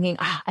mom thinking,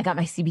 I got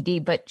my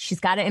CBD, but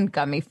she's got it in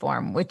gummy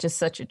form, which is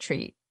such a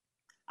treat.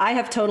 I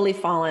have totally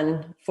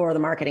fallen for the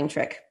marketing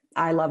trick.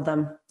 I love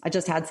them. I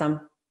just had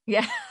some.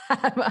 Yeah,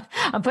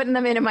 I'm putting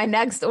them in my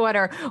next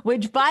order,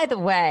 which, by the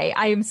way,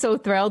 I am so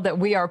thrilled that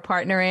we are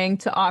partnering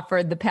to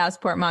offer the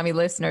Passport Mommy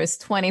listeners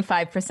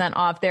 25%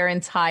 off their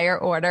entire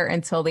order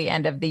until the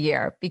end of the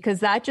year,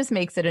 because that just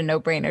makes it a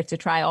no-brainer to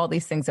try all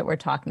these things that we're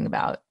talking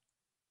about.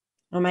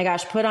 Oh my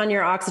gosh, put on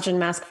your oxygen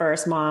mask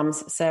first,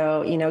 moms.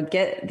 So,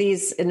 get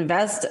these,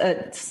 invest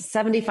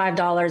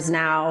 $75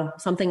 now,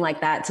 something like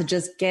that, to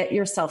just get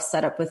yourself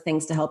set up with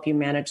things to help you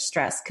manage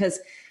stress. Because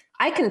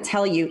I can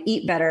tell you,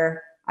 eat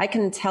better. I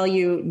can tell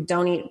you,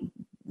 don't eat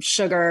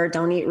sugar,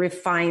 don't eat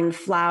refined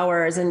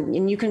flours,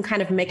 and you can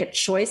kind of make a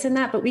choice in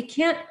that, but we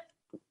can't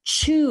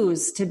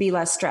choose to be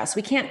less stressed.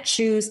 We can't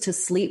choose to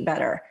sleep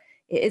better.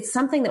 It's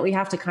something that we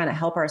have to kind of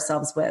help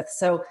ourselves with.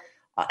 So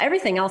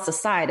everything else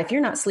aside, if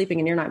you're not sleeping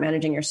and you're not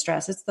managing your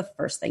stress, it's the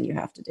first thing you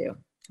have to do.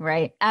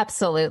 Right.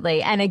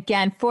 Absolutely. And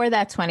again, for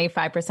that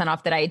 25%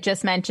 off that I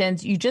just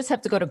mentioned, you just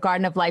have to go to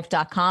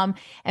gardenoflife.com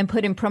and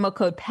put in promo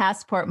code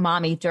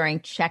PassportMommy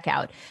during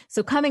checkout.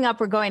 So coming up,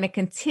 we're going to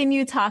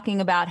continue talking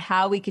about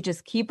how we could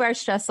just keep our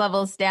stress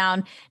levels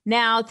down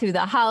now through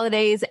the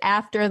holidays,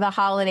 after the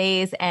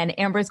holidays. And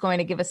Amber's going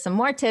to give us some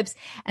more tips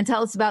and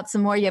tell us about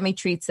some more yummy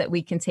treats that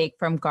we can take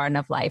from Garden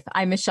of Life.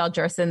 I'm Michelle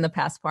Jerson, the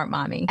Passport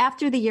Mommy.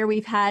 After the year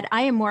we've had,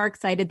 I am more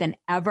excited than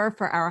ever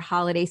for our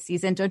holiday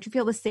season. Don't you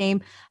feel the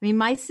same? I mean,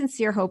 my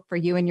sincere hope for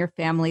you and your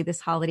family this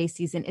holiday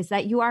season is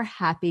that you are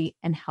happy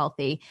and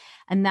healthy.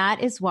 And that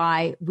is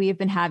why we have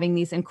been having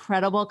these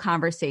incredible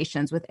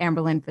conversations with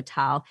Amberlynn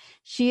Vital.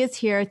 She is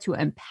here to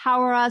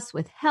empower us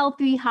with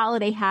healthy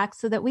holiday hacks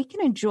so that we can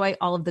enjoy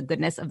all of the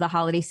goodness of the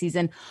holiday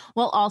season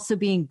while also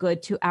being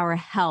good to our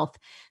health.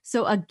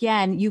 So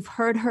again, you've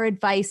heard her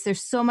advice.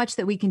 There's so much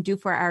that we can do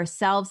for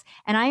ourselves.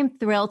 And I am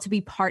thrilled to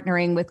be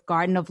partnering with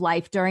Garden of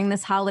Life during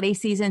this holiday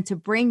season to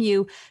bring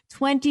you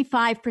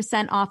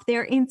 25% off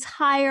their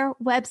entire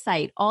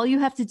website. All you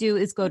have to do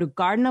is go to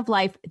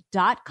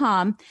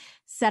gardenoflife.com,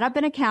 set up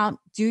an account,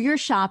 do your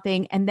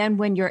shopping, and then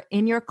when you're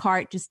in your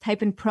cart, just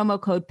type in promo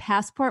code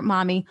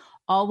PassportMommy,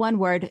 all one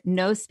word,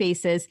 no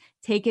spaces.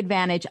 Take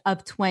advantage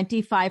of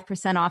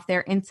 25% off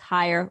their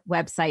entire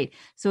website.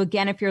 So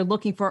again, if you're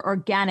looking for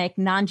organic,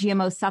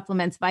 non-GMO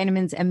supplements,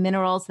 vitamins, and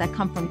minerals that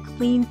come from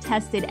clean,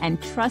 tested,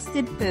 and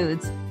trusted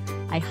foods,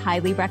 I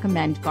highly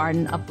recommend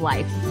Garden of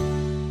Life.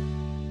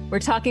 We're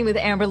talking with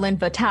Amberlynn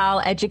Vital,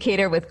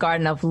 educator with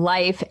Garden of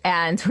Life,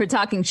 and we're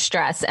talking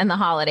stress and the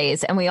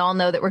holidays. And we all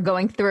know that we're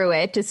going through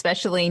it,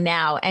 especially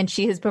now. And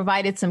she has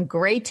provided some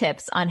great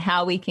tips on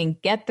how we can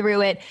get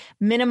through it,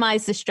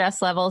 minimize the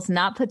stress levels,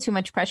 not put too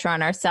much pressure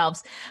on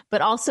ourselves,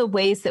 but also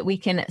ways that we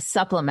can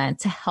supplement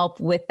to help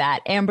with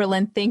that.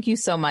 Amberlynn, thank you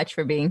so much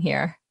for being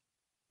here.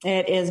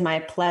 It is my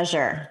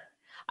pleasure.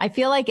 I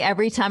feel like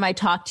every time I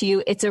talk to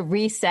you, it's a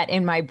reset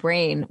in my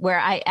brain where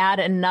I add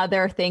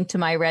another thing to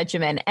my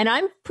regimen. And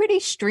I'm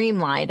pretty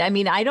streamlined. I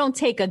mean, I don't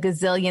take a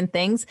gazillion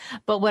things,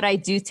 but what I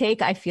do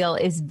take, I feel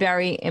is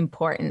very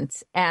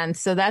important. And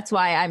so that's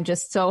why I'm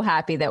just so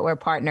happy that we're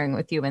partnering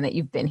with you and that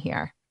you've been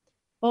here.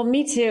 Well,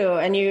 me too.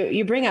 And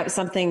you bring up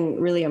something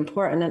really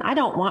important. And I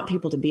don't want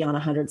people to be on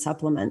 100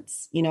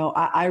 supplements. You know,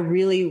 I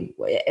really,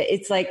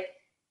 it's like,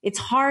 it's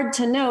hard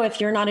to know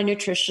if you're not a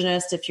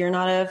nutritionist, if you're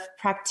not a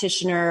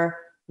practitioner,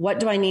 what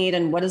do I need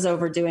and what is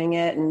overdoing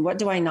it and what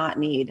do I not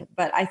need?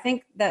 But I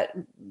think that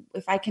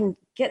if I can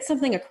get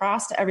something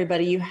across to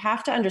everybody, you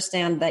have to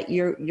understand that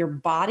your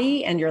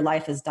body and your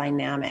life is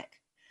dynamic.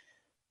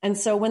 And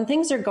so when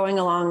things are going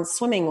along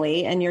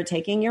swimmingly and you're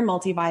taking your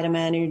multivitamin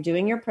and you're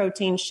doing your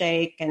protein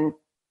shake and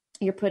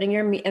you're putting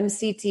your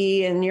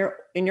MCT in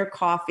your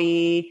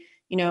coffee,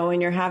 you know,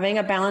 and you're having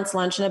a balanced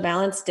lunch and a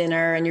balanced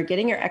dinner and you're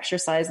getting your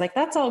exercise, like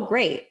that's all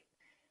great.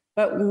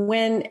 But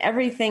when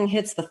everything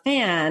hits the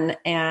fan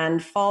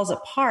and falls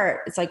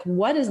apart, it's like,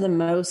 what is the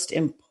most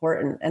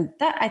important? And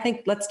that, I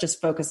think, let's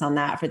just focus on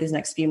that for these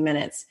next few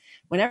minutes.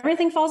 When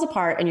everything falls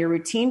apart and your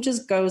routine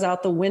just goes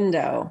out the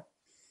window,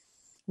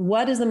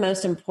 what is the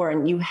most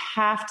important? You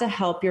have to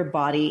help your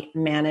body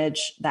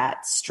manage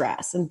that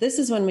stress. And this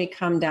is when we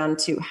come down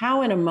to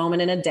how in a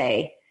moment in a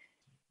day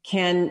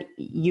can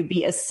you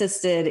be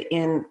assisted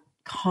in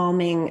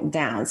calming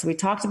down. So we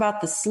talked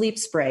about the sleep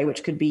spray,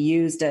 which could be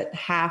used at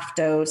half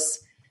dose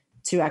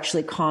to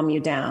actually calm you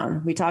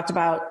down. We talked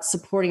about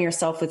supporting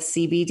yourself with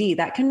CBD.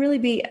 That can really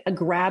be a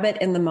grab it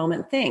in the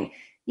moment thing.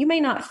 You may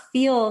not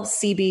feel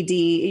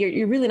CBD.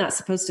 You're really not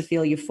supposed to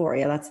feel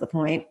euphoria. That's the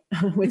point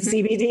with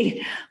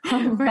CBD.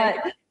 Right.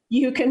 But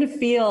you can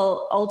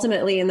feel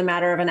ultimately in the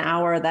matter of an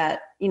hour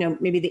that, you know,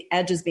 maybe the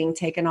edge is being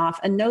taken off,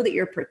 and know that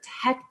you're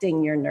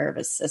protecting your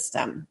nervous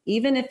system.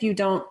 Even if you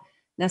don't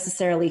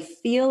necessarily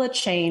feel a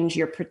change,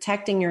 you're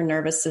protecting your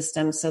nervous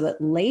system so that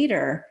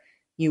later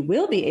you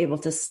will be able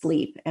to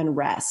sleep and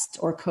rest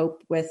or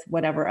cope with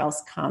whatever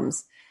else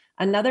comes.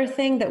 Another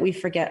thing that we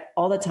forget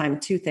all the time,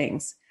 two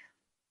things: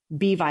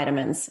 B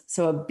vitamins.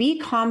 So a B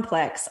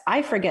complex,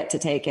 I forget to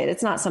take it.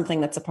 It's not something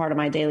that's a part of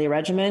my daily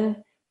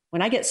regimen.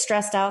 When I get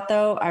stressed out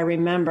though, I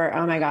remember,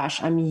 oh my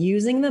gosh, I'm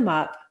using them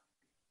up.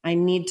 I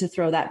need to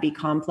throw that B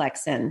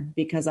complex in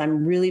because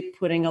I'm really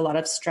putting a lot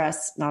of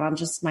stress, not on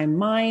just my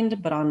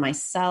mind, but on my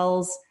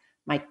cells,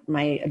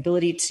 my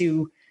ability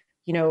to,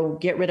 you know,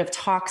 get rid of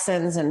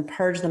toxins and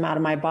purge them out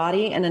of my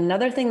body. And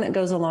another thing that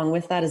goes along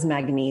with that is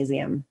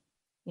magnesium.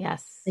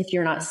 Yes. If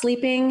you're not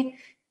sleeping,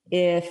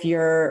 if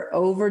you're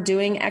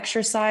overdoing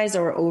exercise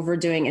or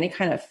overdoing any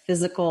kind of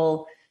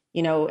physical,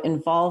 you know,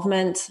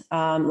 involvement,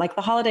 like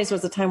the holidays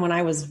was the time when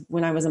I was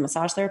a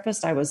massage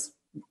therapist, I was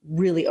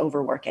really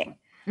overworking.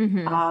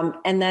 Mm-hmm.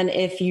 And then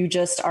if you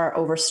just are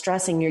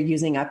overstressing, you're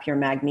using up your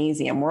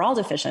magnesium. We're all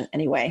deficient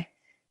anyway.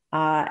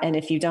 And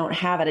if you don't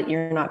have it,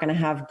 you're not going to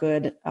have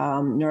good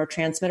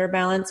neurotransmitter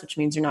balance, which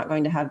means you're not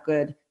going to have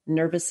good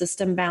nervous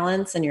system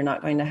balance, and you're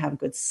not going to have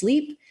good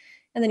sleep.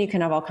 And then you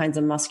can have all kinds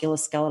of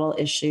musculoskeletal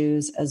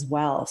issues as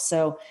well.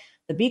 So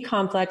the B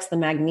complex, the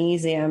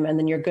magnesium, and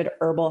then your good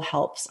herbal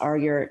helps are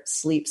your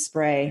sleep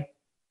spray,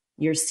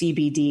 your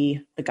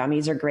CBD. The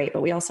gummies are great,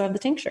 but we also have the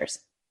tinctures.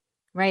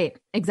 Right,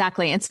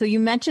 exactly. And so you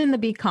mentioned the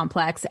B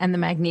complex and the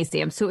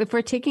magnesium. So if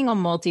we're taking a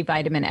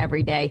multivitamin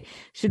every day,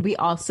 should we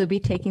also be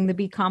taking the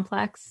B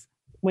complex?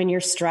 When you're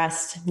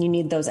stressed, you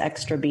need those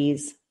extra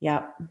Bs.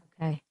 Yep.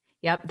 Okay.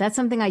 Yep. That's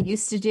something I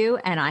used to do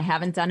and I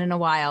haven't done in a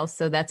while.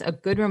 So that's a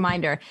good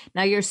reminder.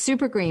 Now your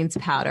super greens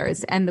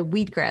powders and the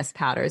wheatgrass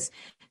powders,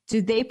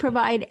 do they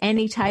provide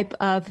any type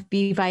of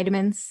B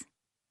vitamins?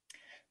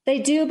 They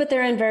do, but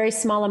they're in very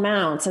small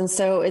amounts. And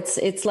so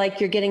it's like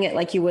you're getting it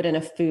like you would in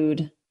a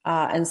food.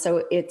 And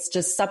so it's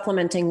just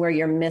supplementing where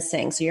you're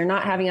missing. So you're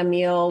not having a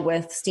meal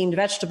with steamed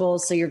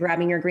vegetables. So you're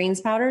grabbing your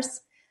greens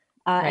powders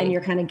right. And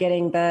you're kind of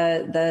getting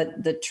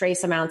the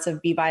trace amounts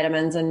of B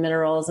vitamins and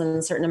minerals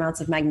and certain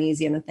amounts of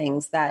magnesium and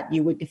things that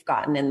you would have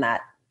gotten in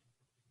that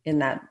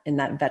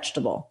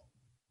vegetable.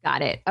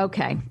 Got it.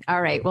 Okay.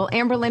 All right. Well,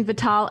 Amberlynn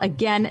Vital,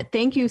 again,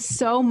 thank you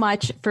so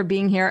much for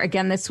being here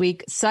again this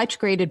week. Such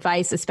great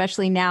advice,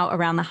 especially now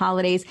around the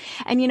holidays.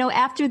 And, you know,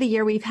 after the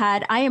year we've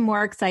had, I am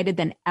more excited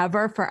than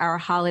ever for our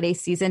holiday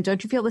season.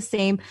 Don't you feel the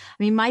same?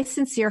 I mean, my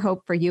sincere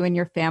hope for you and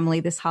your family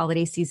this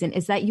holiday season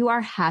is that you are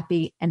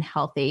happy and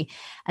healthy.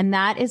 And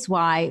that is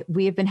why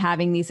we have been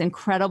having these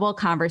incredible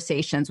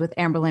conversations with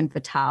Amberlynn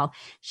Vital.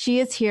 She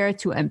is here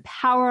to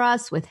empower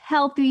us with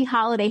healthy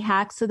holiday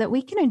hacks so that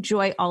we can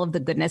enjoy all of the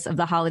goodness of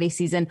the holiday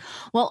season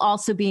while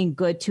also being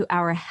good to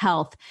our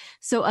health.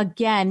 So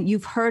again,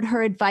 you've heard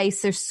her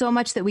advice. There's so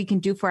much that we can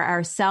do for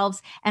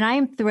ourselves. And I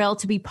am thrilled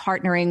to be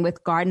partnering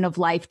with Garden of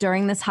Life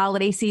during this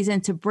holiday season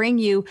to bring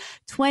you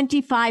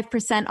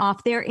 25%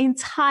 off their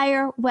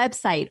entire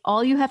website.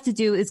 All you have to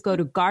do is go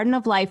to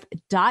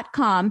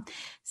gardenoflife.com,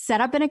 set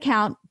up an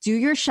account, do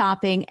your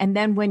shopping, and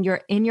then when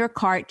you're in your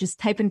cart, just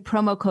type in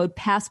promo code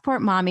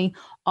PassportMommy,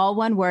 all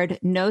one word,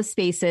 no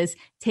spaces.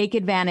 Take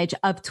advantage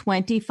of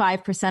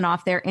 25%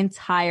 off their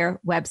entire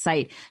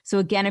website. So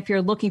again, if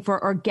you're looking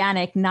for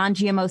organic,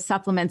 non-GMO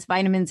supplements,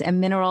 vitamins, and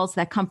minerals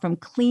that come from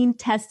clean,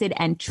 tested,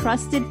 and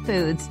trusted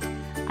foods,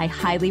 I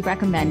highly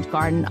recommend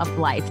Garden of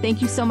Life.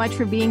 Thank you so much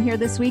for being here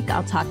this week.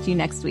 I'll talk to you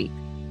next week.